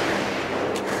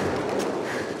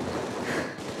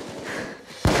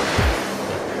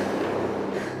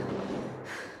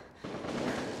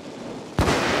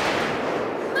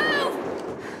 Move!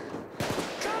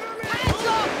 Hands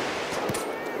up!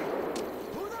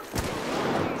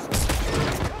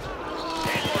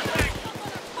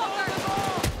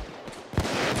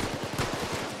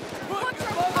 Put Put your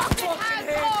your motherfucking fucking hands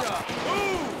hands up. up.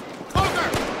 Move.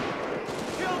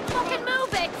 Fucking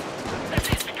move it! This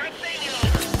is the good thing, you know.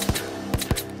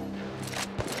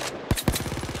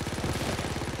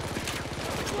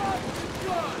 Drop the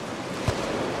gun.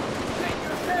 Get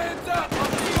your hands up,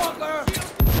 motherfucker.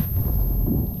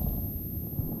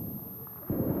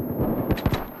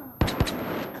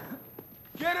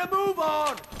 Get a move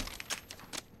on.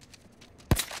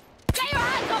 Get your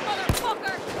hands up,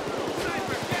 motherfucker!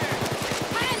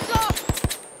 Hands up!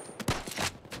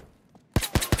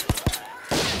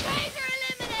 Taser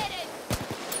eliminated!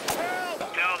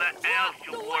 Tell the elves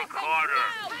to work harder.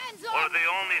 Hands Or up! the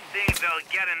only thing they'll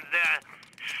get in their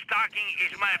stocking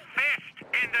is my fist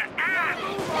in the ass.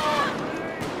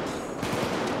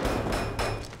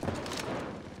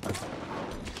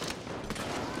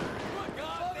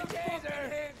 Got the taser.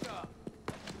 Hands up.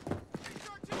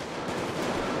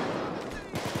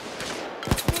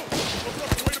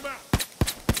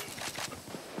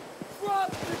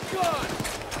 Drop the gun.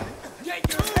 Get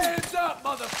your hands up,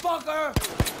 mother.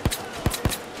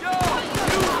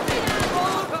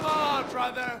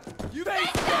 brother! You may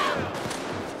fail!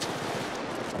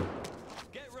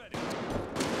 Get ready.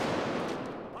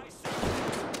 I see.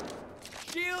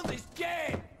 Shield is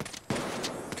dead!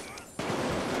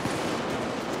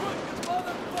 Put your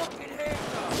motherfucking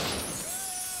hands up!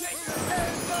 Get your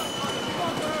hands up,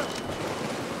 motherfucker!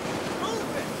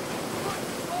 Move it! Put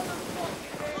your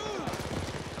motherfucking hands up!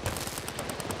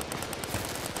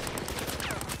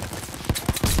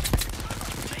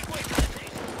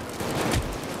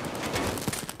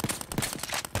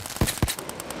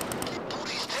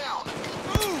 Booty's down.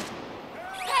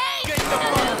 Kane! Get the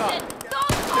fuck up!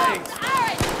 Don't talk to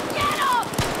Aaron! Get up!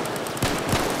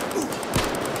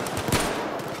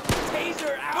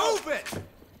 Taser out! Move it!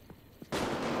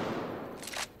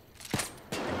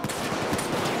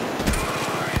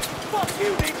 Fuck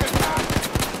you, Ninja Cop!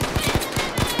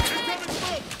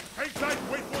 Hang tight,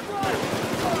 wait for it.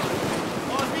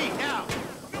 On me, now.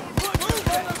 Put your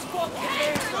motherfucking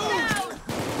hands up! Down!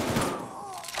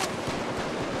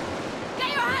 Get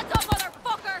your hands up,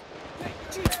 motherfucker!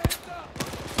 Get your hands up!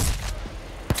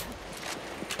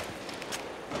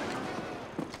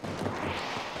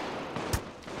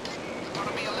 You're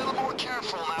gonna be a little more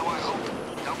careful now, I hope.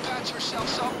 Now patch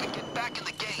yourselves up and get back in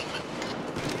the game.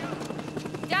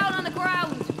 Down on the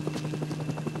ground!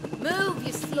 Move,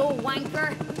 you slow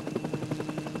wanker!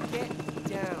 Get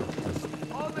down.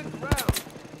 On the ground.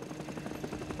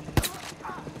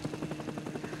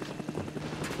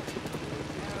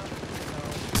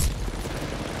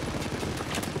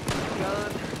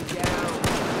 Gun down.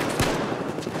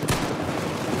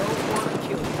 Don't want to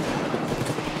kill you.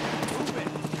 Move it.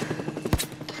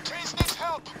 Case needs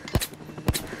help.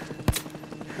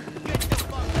 Get the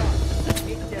fuck up.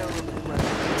 Get down on the ground.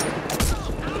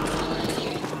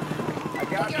 I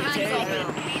got Put your you, hands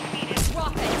Kane. up.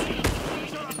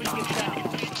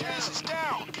 This is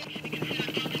down.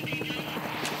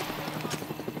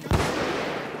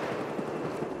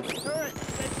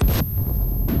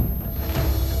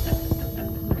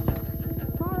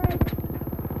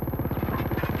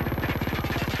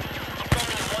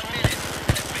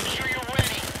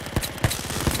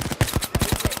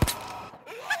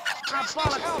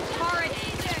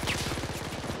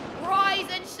 Rise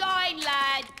and shine,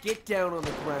 lad! Get down on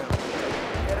the ground.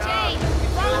 Get up. James,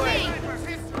 follow me!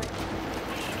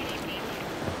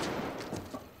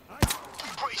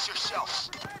 Brace yourselves.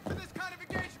 For this kind of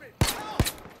engagement!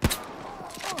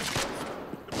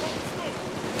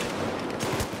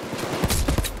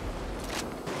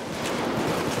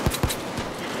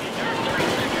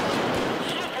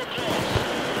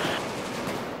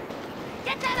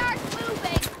 Get that arse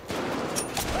moving!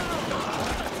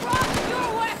 Drop your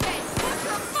weapon! Put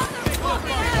your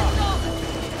motherfucking hands up!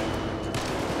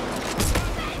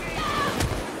 Face down!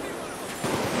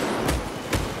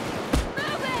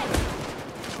 Move it!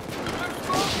 They're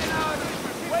smoking on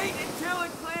us. Wait until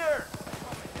it clears.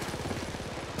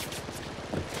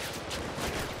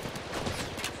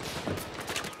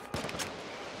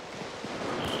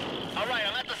 All right,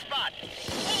 I'm at the spot.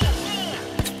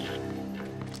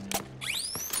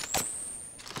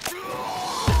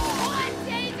 One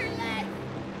taser left!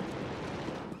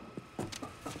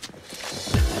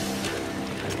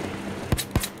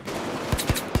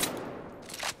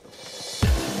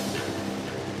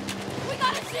 We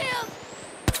got a shield!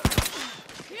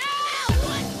 Yeah!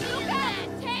 One shield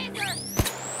left! Taser!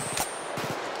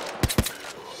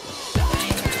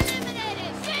 Taser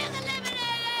eliminated! Shield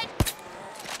eliminated!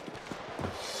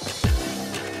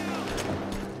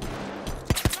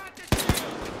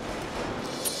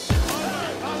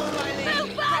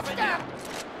 Move faster!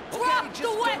 Drop the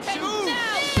weapon shoot!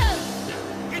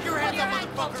 now! Get your hands Put your up,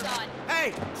 handcuffs motherfucker! on.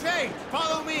 Hey, Jay,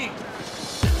 follow me!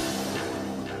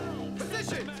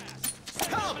 Position!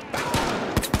 Come!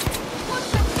 Put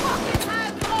your fucking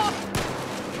hands up!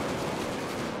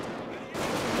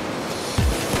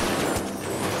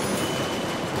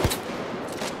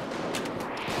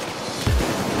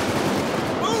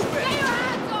 Move Get it! your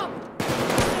hands up!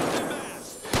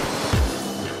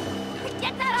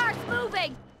 Get that arse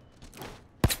moving!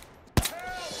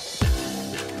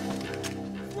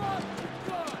 Drop the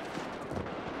gun.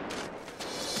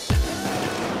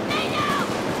 Lay down!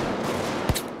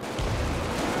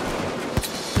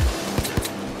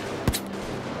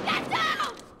 Get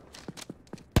down!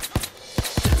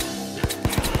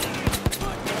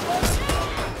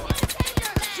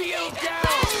 Shield down.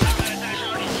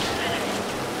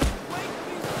 Wake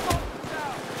these fuckers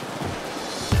out.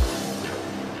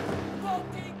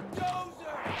 Fucking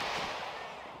dozer.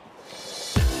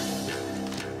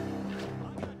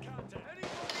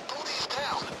 Pull these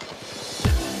down.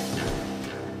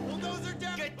 Bulldozer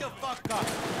down! Get the fuck up!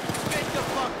 Get the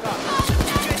fuck up!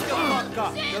 Get the fuck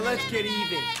up! Now let's get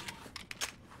even.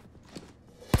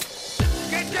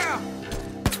 Get down!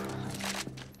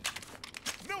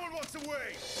 No one walks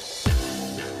away!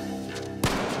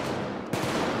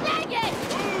 Leg it!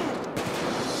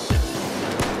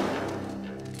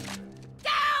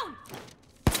 Down!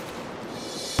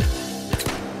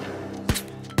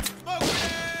 Smoke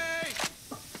grenade!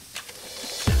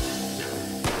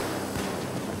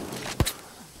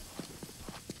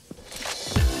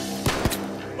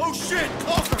 Oh shit!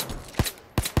 Cloaker!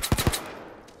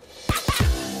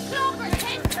 Clover's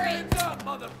history! Hands up,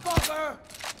 motherfucker.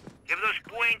 If those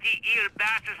pointy-eared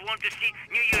bastards want to see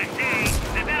New Year's Day,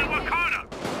 they better work harder.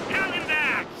 Tell them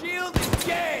that. Shield is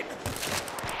dead.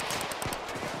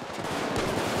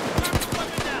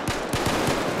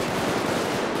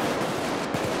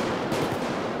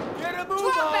 Get a move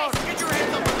Drop on. it! Get your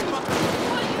hands up, motherfucker!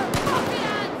 Put your fucking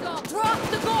hands up! Drop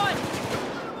the gun!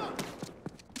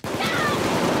 Down!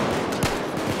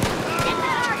 Get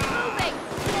that arse moving!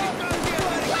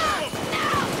 Drop!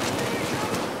 Now!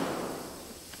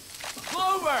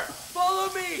 Clover, follow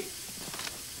me.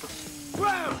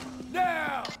 Ground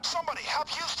now. Somebody help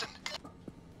Houston.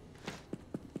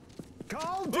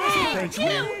 Call Hey, dispatch.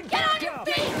 you! Get on your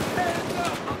feet! Hands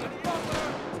up, motherfucker.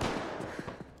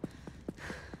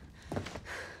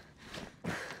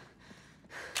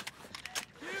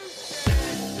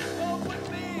 Houston, come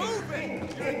with me. Move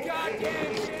it! You're a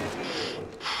goddamn champion.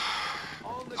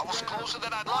 On the I was ground. closer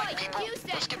than I'd like, Oi, people. Houston,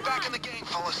 Let's get come back on. in the game,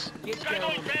 fellas. Get down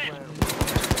on the Ted. ground.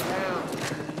 Down.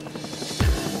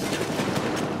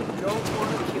 Don't want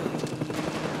to kill you.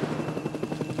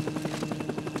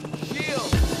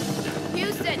 Shield.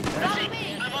 Houston, follow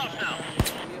me! I'm off now.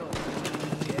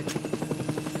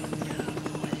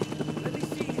 Let me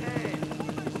see hands.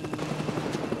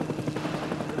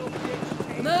 Little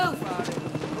bitch. Move!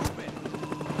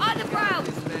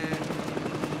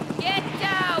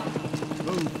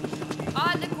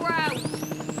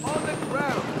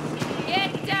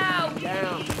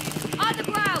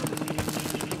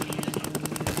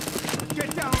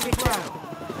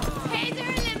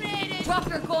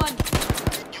 gun!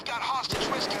 You got hostage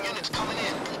rescue units coming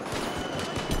in.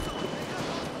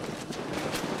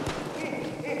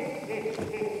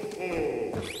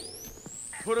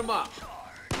 Put him up.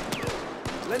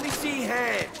 Let me see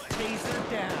hands. Taser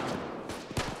down.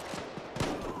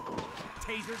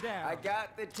 Taser down. I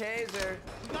got the taser.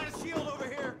 We got a shield over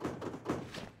here.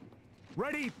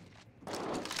 Ready?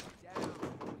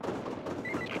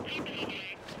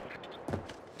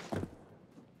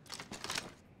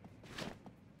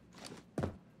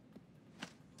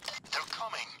 They're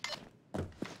coming.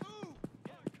 Move!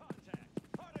 Get contact.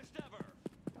 Hardest ever.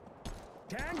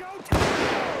 Tango, tango!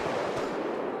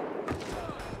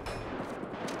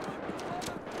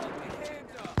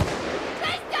 Hands up.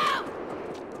 Face down!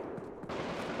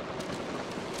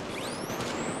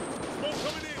 Smoke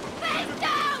coming in. Face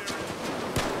down!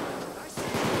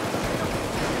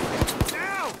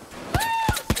 Now!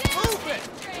 Move! Move it!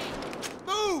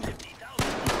 Move!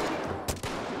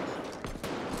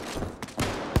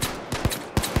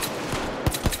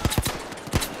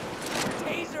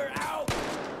 Taser out.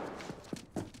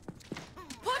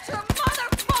 Put your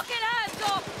motherfucking hands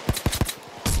up!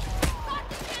 Got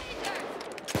the taser!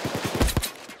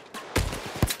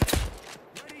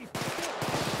 Ready?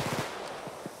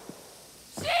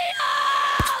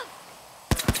 Shield!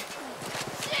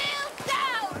 Shield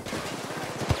down!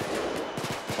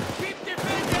 Keep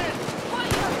defending. Put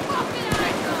your fucking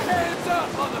hands up! Hands up,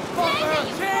 motherfucker. Taser,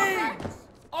 you Chains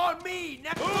on me.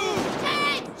 Next move.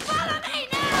 Kane, follow me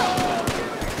now!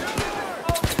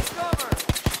 Open cover.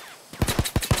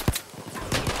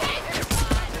 Taser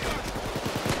one!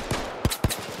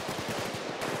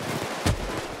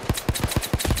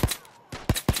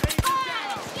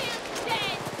 Shield's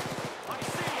dead!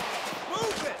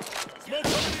 Move it! Smoke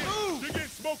coming in. Dig in.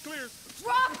 Smoke clear.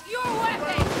 Drop your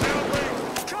weapon!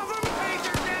 Cover me!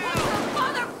 Taser Put down! your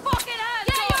motherfucking hands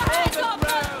up! Get your hands the up,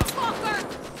 ground. motherfucker!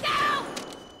 Down!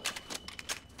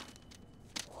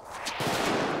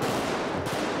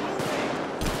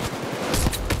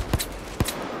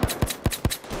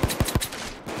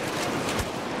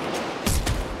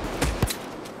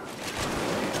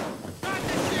 Got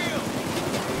the shield!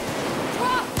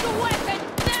 Drop the weapon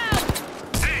now!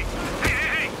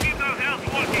 Hey, keep those elves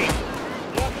working.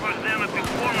 Look for them at the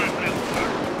corner filter.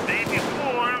 They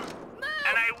perform,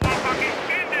 and I won't fucking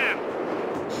skin them.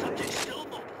 Subject still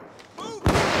mobile.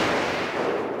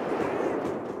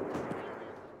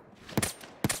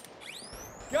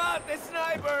 Got the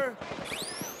sniper.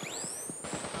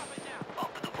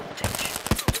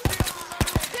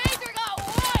 Taser got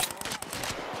one!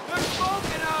 They're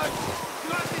smoking us.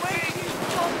 Wait, he's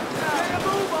smoking us. Get a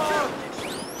move on.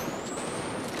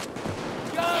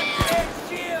 Gun and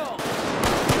shield.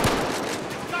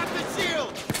 Got the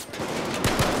shield!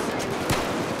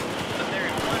 There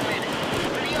in 1 minute.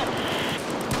 Ready up.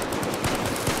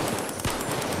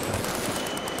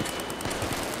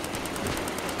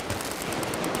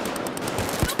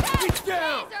 Okay, Get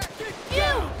down. taser!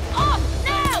 You! Off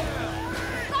now!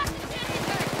 Got the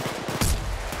taser!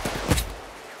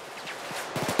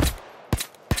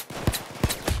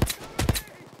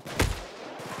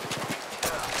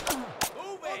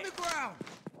 Move On it. the ground!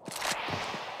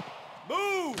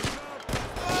 Move.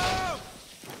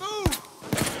 Move!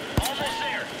 Almost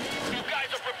there. You guys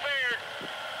are prepared.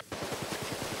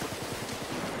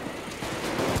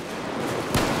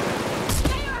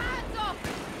 Get your hands up!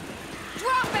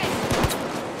 Drop it!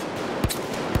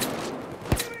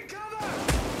 Give me cover!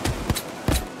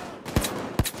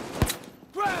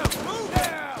 Ground. Move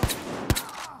down.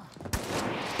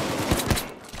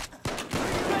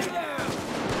 Lay down.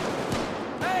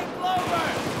 Hey, Clover.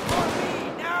 On me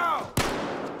now.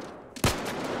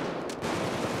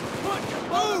 Put your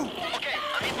move. Okay,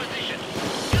 I'm in position.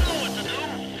 You know what to do.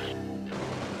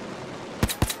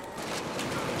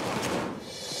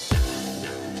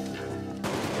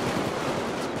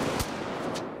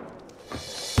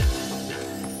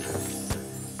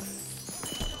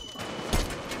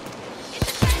 It's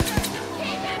a taser!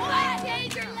 Keep it back,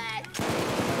 taserless!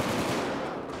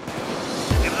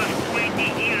 If those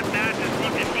pointy-eared bastards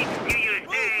want to see New Year's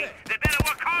Day, they better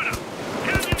work harder.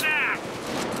 Tell them that.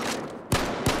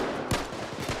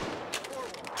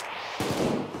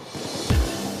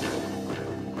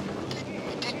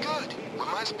 You did good.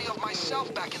 Reminds me of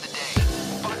myself back in the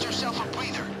day. Bought yourself a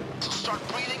breather. So start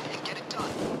breathing and get it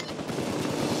done.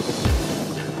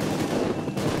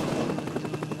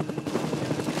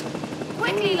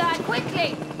 Quickly, lad,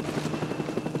 quickly!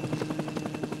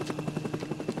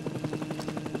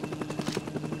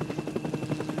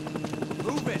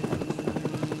 Move it.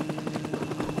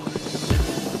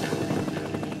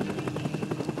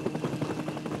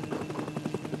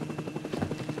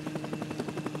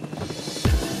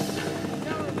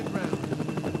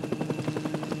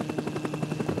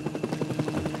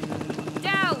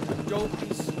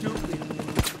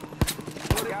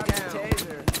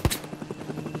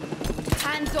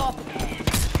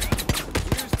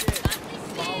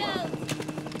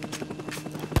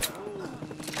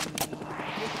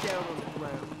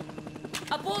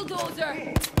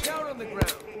 the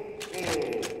ground.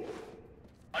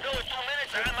 Another 2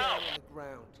 minutes and I'm out. On the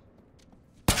ground.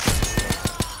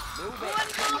 One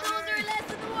bulldozer less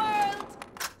in the world!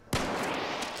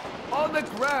 On the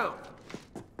ground.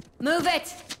 Move it!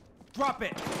 Drop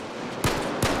it.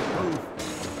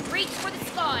 Reach for the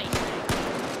sky!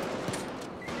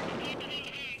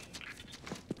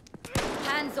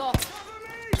 Hands up!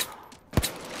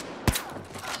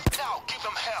 Now give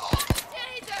them hell.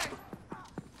 Taser!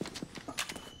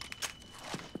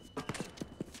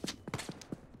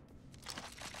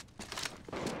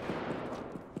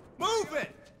 Move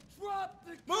it. Drop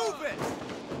the gun. Move it.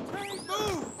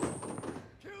 Move.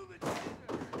 Kill the taser.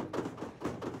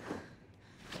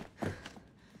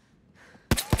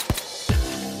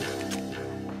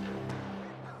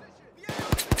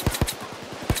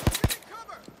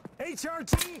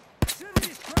 HRT,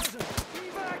 city's present.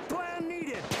 Evac plan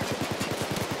needed.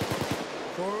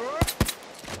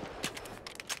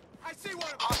 I see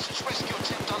one. Hostage rescue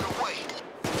attempt underway.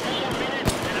 1 more minute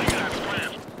and I got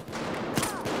slammed.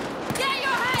 Get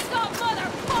your hands up,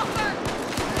 motherfucker!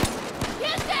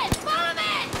 Houston, follow him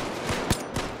in!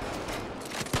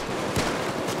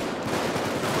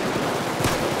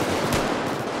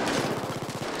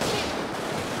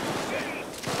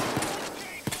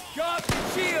 Drop the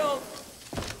shield.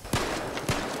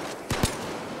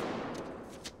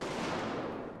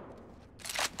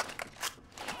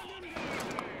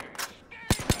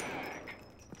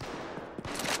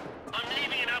 I'm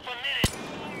leaving in half a minute.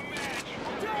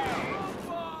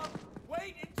 Bomb.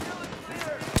 Wait until it's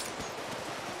clear.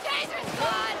 Taser's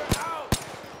gone! Out.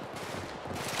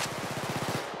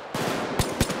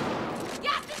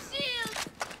 Got the shield!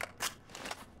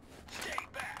 Stay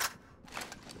back.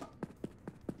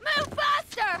 Move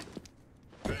faster!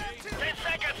 10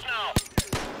 seconds now.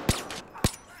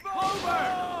 Over.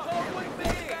 Come with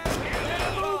me.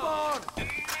 Move on.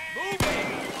 Move it.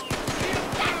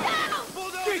 Get down!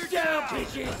 Get down,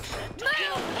 bitches.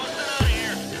 Move! Busting out of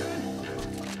here.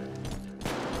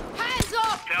 Hands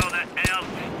up! Tell the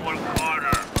elves to work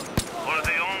harder, or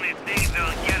the only thing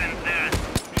they'll get in that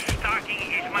stocking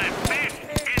is my fist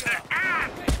in their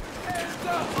ass. Hands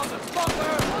up,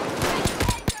 motherfucker.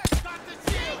 Got the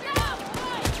shield! Down!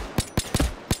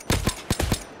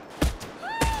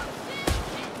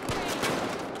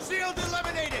 Shield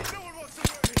eliminated.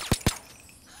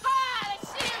 Ah, the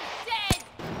shield's dead!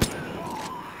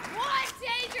 One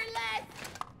taser left!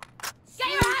 Get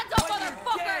your hands up,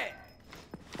 motherfucker! Dead.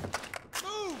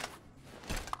 Move.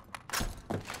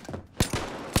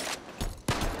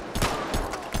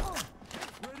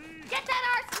 Get that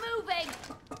arse moving!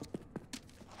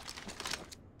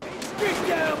 Get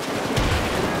down.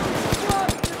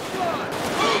 Drop the gun.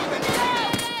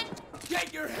 Eliminated! Get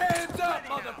your hands up,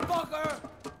 motherfucker.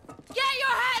 Get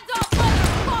your hands up,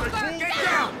 motherfucker! Get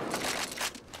down.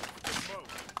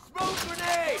 Smoke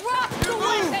grenade. Drop the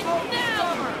weapon now!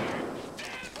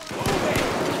 Move it.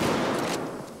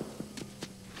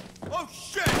 Oh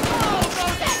shit.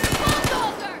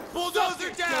 Bulldozer!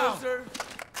 Bulldozer down. Dozer.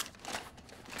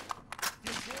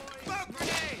 Smoke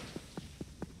grenade.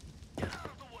 Get out of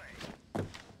the way.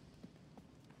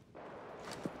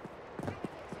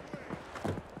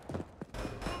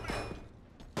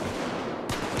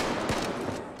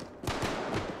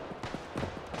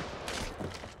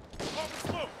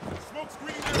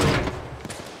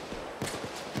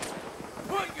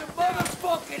 Put your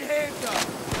motherfucking hands up.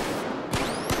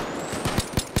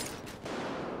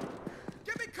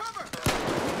 Give me cover.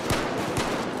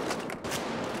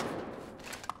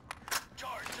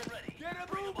 Charge are ready. Get a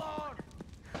move on.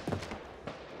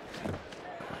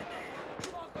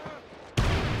 Fucker.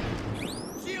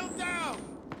 Shield down.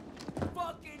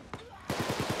 Fucking.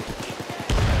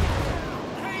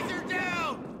 Taser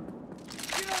down.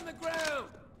 Get on the ground.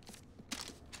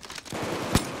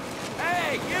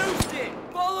 Hey, Houston.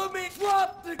 Follow me.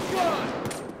 Drop the gun.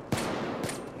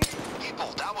 People,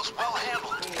 that was well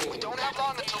handled. We don't have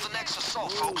long until the next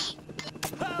assault, folks.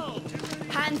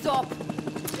 Hands up!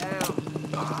 Down.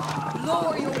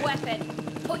 Lower your weapon!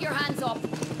 Put your hands up!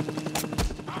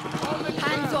 On the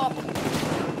Hands ground. up!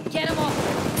 Get him up!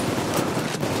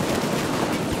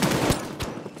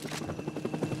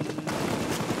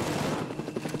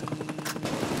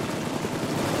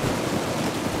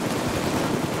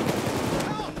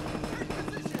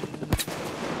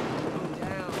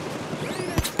 Down.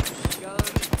 Gun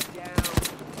down.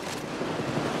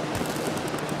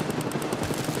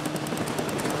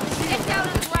 Get down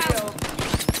on the ground!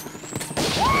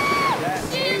 That's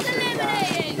Shield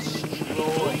eliminated!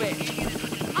 Move it.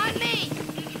 On me!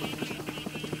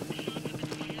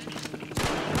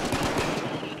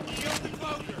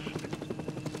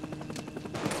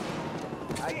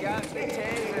 I got the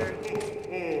taser.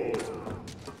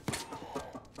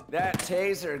 That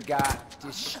taser got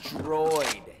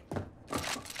destroyed.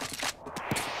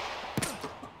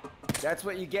 That's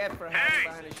what you get for hiding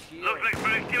behind a shield. Looks like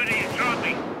productivity is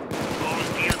dropping. Go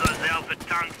steal those alpha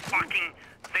tongue fucking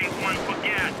save one for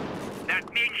gas.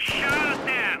 That means shot at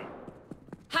them.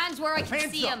 Hands where I can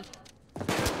see him.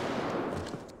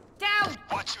 Down!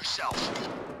 Watch yourself.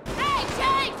 Hey,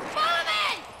 Jake! Follow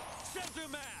me! Send your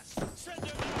mass! Send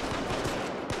your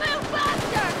Move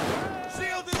faster!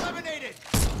 Shield eliminated!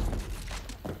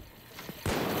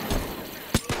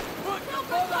 Put your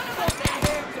motherfucking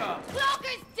hands up!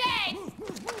 Cloaker's dead!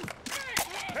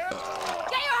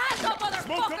 Get your hands up,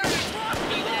 motherfucker!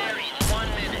 Be there in 1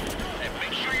 minute. And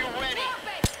make sure you're ready.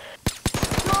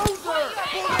 Dozer!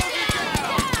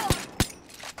 Down!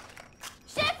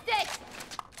 Shift it!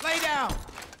 Lay down!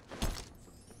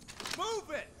 Move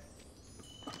it!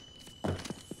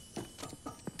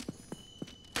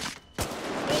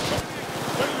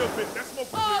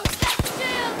 Oh, that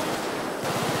shield!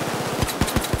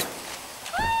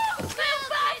 Move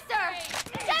faster!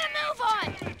 Get a move on!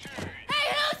 Hey,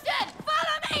 Houston!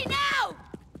 Follow me now!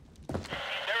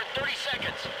 There in 30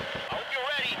 seconds. I hope you're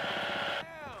ready.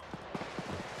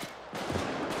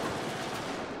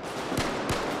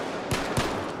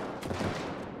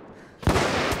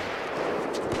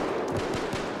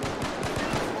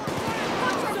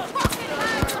 Put your fucking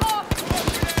hands off!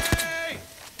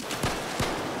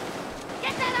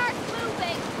 Get that arse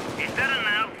moving! Is that an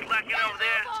elf slacking over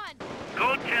there? Move on! Go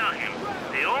tell him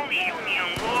the only union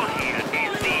law here is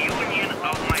the union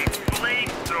of my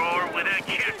flamethrower with a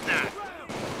chestnut.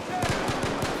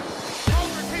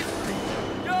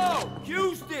 Yo!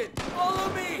 Houston! Follow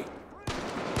me!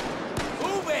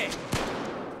 Move it!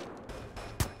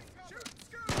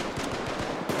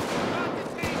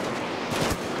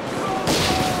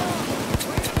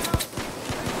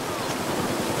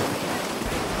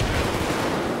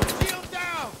 Shield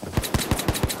down!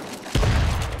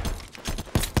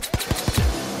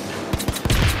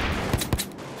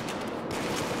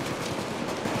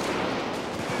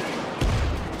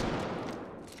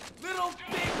 Little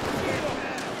big shield!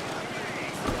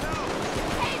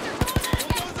 Taser going out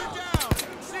against Bulldozer those! down!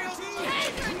 Shield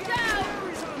Taser down!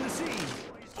 Terry's on the scene.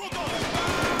 Bulldozer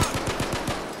down!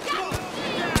 Got shield!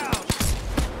 Down!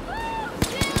 Woo!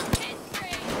 Shield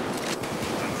history!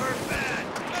 Hurt bad!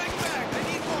 Back! I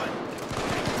need one!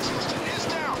 Houston is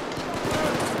down.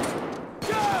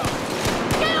 Go!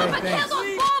 Get up and kill those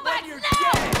Sleep fallbacks when you're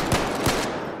now! dead!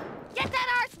 Get that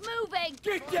arse moving!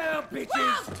 Get down, Wow!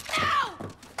 bitches! Now!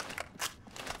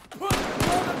 Put your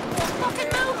motherfucking Fucking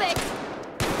hands move up! it!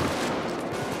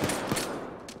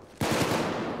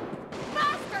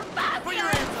 Faster! Put your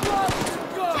Faster! hands up! Drop the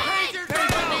gun! Taser Put down!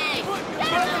 your Get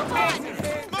a move on! motherfucking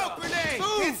hands Smoke up! grenade!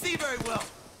 Can't see very well!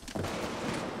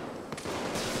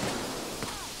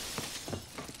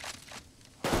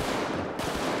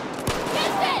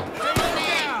 Houston! Follow me!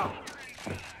 Down!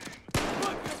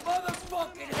 Put your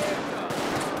motherfucking hands up!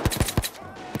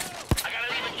 I gotta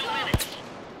leave in 2 minutes.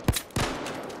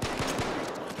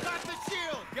 Got the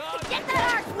shield! Get that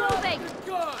arse moving! The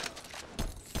gun!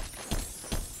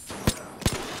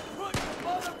 Put your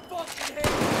motherfucking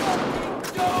hands up!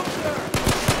 Dozer!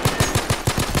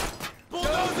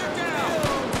 Bulldozer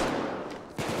down!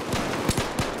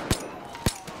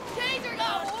 Taser go!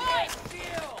 Oi!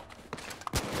 Shield!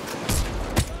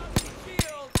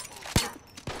 Shield!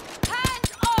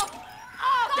 Hands off!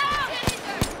 Off! Down!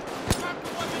 Taser! Drop the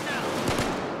weapon now!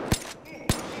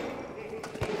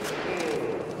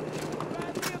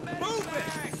 Move it!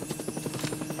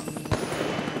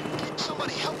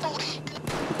 Somebody help Odie.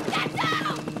 Get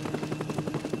down!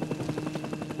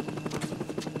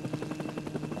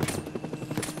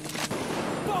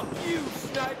 Fuck you,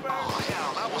 sniper! Oh,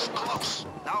 hell, that was close.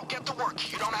 Now get to work.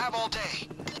 You don't have all day.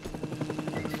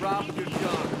 Drop your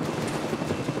gun.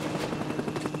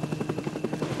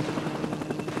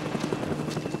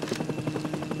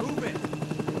 Move it!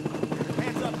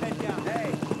 Hands up, head down.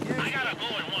 Hey, I gotta go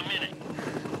in 1 minute.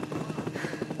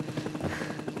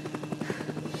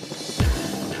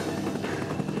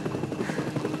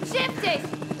 Shift it!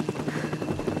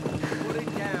 put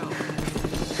it down.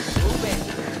 Move it.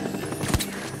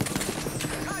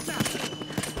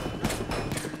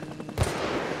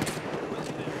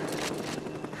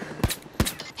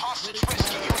 Hostage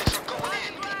rescue units are going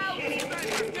in.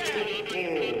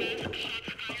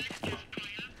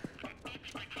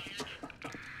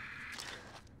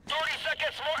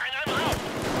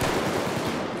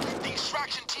 The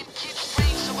extraction team keeps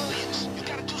freeing civilians. You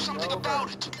gotta do something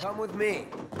about it. Come with me.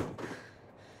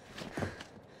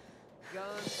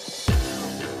 Gun.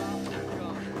 Drop your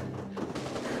gun.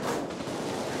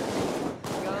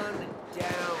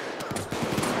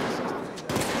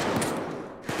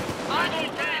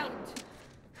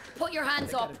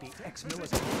 up. The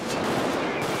ex-military.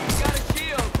 Got a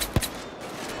shield.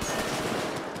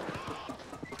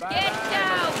 Get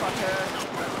down.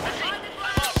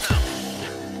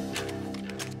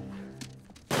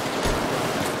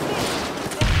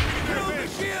 Through the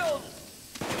shield.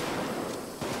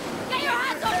 Get your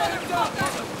hands up, Hands up,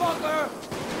 motherfucker. motherfucker.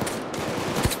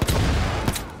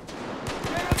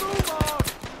 Get a move on.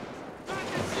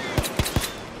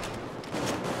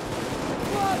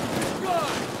 Drop the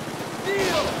gun.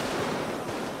 Kneel.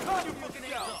 Cover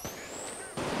yourself.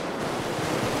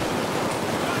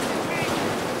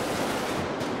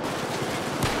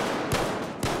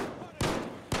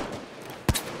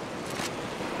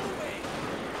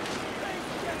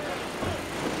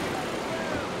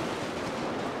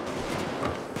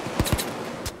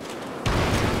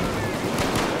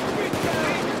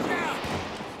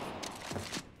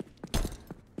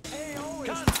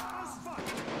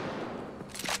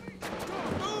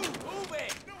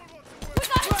 We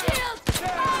got a shield.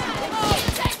 Come on,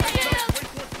 take the shield.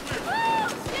 Woo,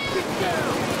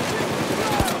 shield.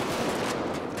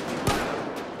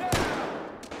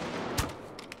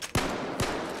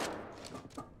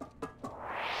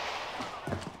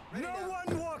 No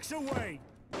one walks away.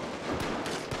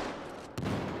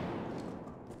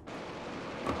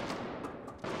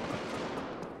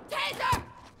 Taser.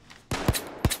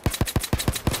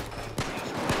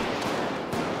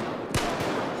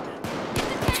 Get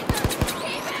the taser.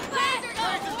 Keep it fast.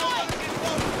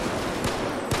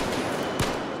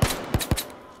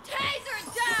 Taser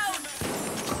down.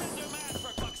 They're mad,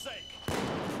 for fuck's sake.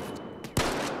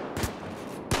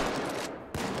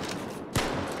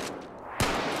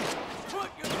 Put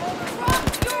your mother. Drop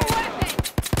your weapon.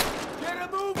 Get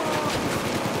a move on.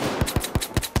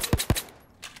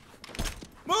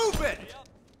 Move it.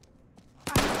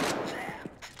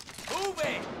 Move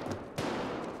it.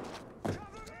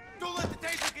 Don't let the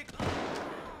taser get...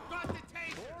 Got the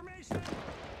taser! Formation.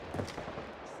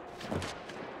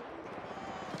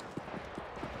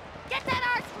 Get that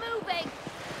arse moving.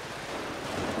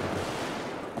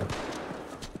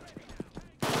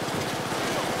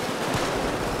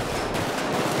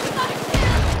 We got a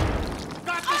shield.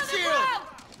 Got On the the shield! ground.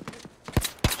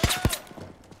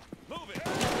 Move it.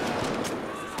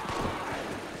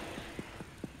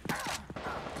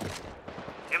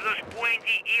 If those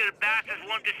pointy-eared bastards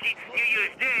want to see New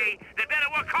Year's Day, they better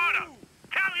work harder.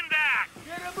 Tell him that.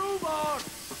 Get a move on.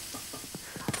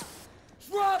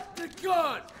 Drop the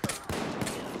gun.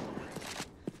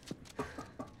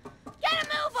 Get a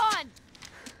move on.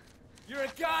 You're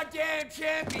a goddamn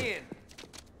champion.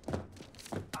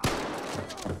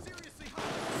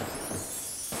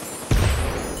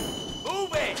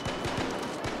 Move it.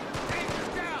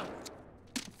 Taser down!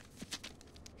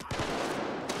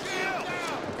 Shield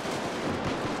down!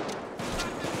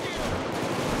 Got the shield!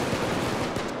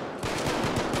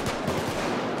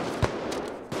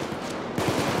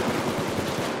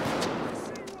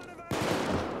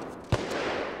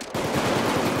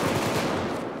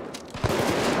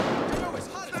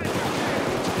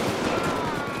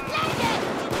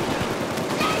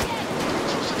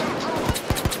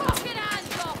 Fucking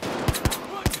hands up.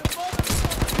 Put your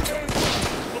motherfucking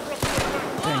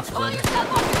Pull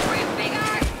yourself off your great big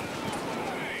arse.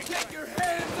 Get your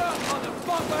hands up,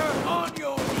 motherfucker, on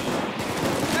your knees.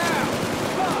 Now,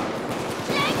 come.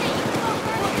 Leg it, you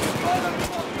fucker.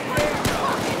 Motherfucking hands up.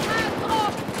 Fucking hands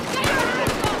up. Get your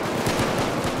hands up.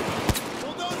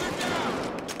 Bulldozer down!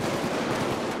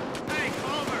 Hey,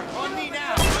 Culver, on me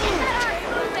now! Get that arse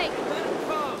moving. Let him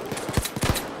come.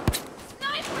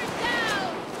 Sniper down.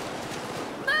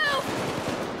 Move.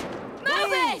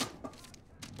 Move it.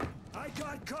 I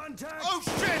got contact. Oh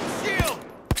shit, shield!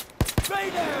 Stay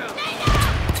down. Stay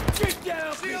down. Get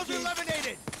down, Shield bitches.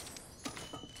 eliminated!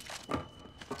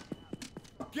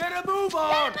 Get a move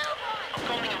on. Move on. I'm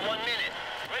coming in 1 minute.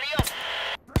 Ready up.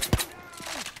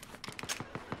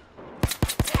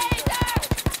 Taser.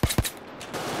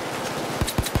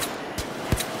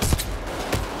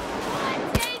 One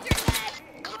taser left.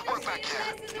 Good work back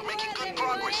there. You're making good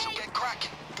progress, so get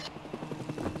cracking.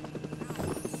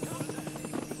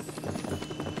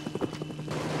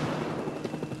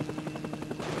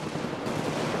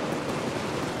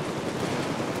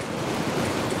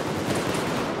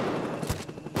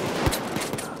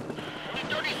 Only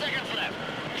 30 seconds left.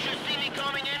 You should see me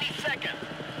coming any second.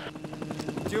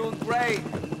 Doing great.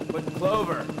 But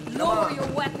Clover, come Lower on. your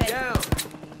weapon. Down.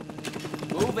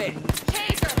 Move it.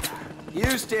 Taser.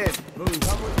 Houston,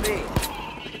 come with me.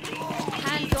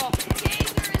 Hands up.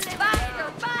 Taser in the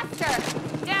faster,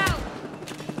 faster. Down.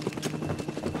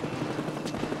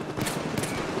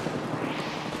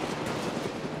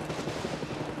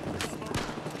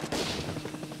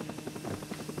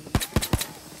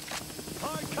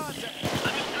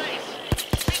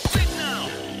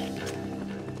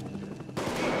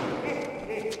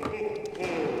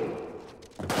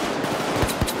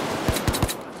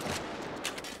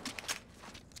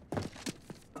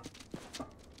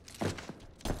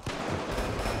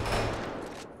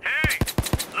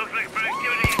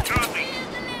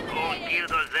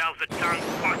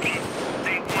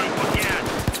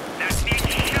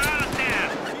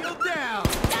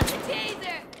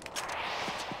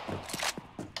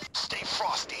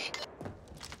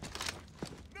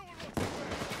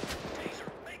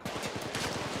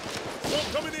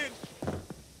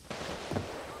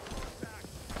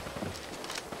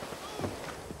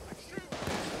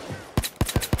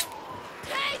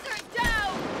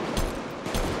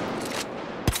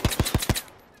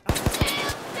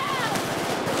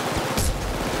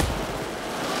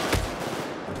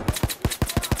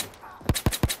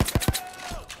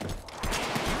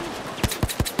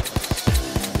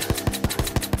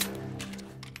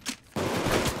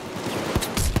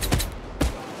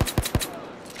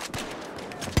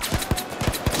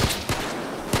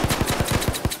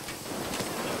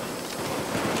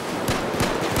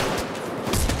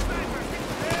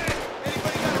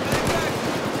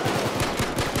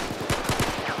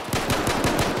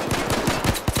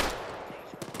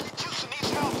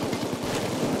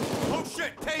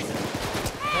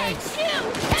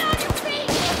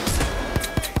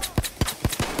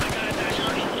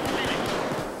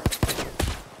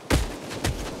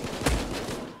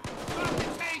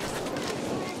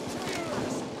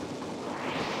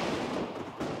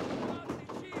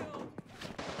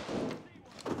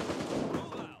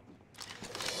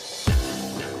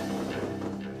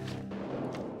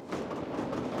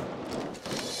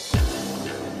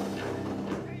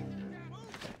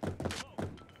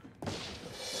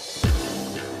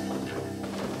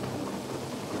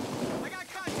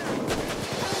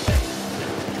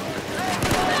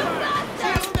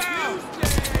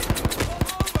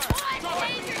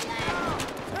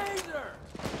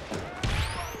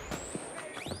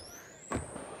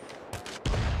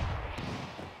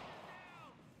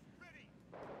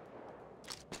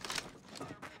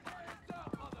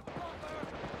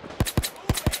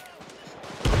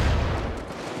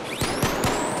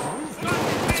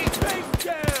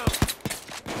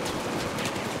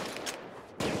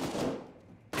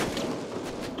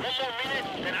 One more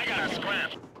minute, then I gotta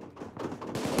scrap. The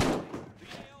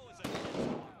AO is a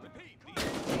shitstorm. Repeat, the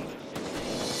AO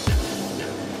is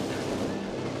a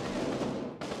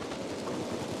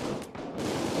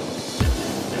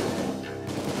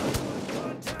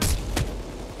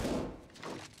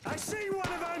I see one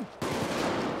of them!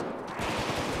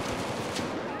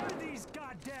 Where are these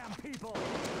goddamn people?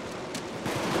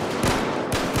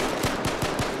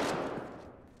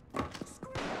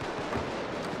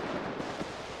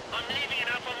 I'm leaving in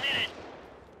half a minute.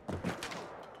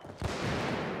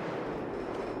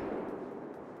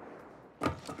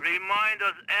 Remind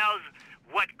us, Els,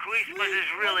 what Christmas Leave is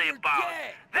really when you're about.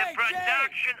 dead. The Hey,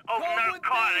 production Kane, of come with me.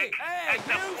 narcotics Hey, at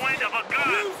the Houston. point of a gun.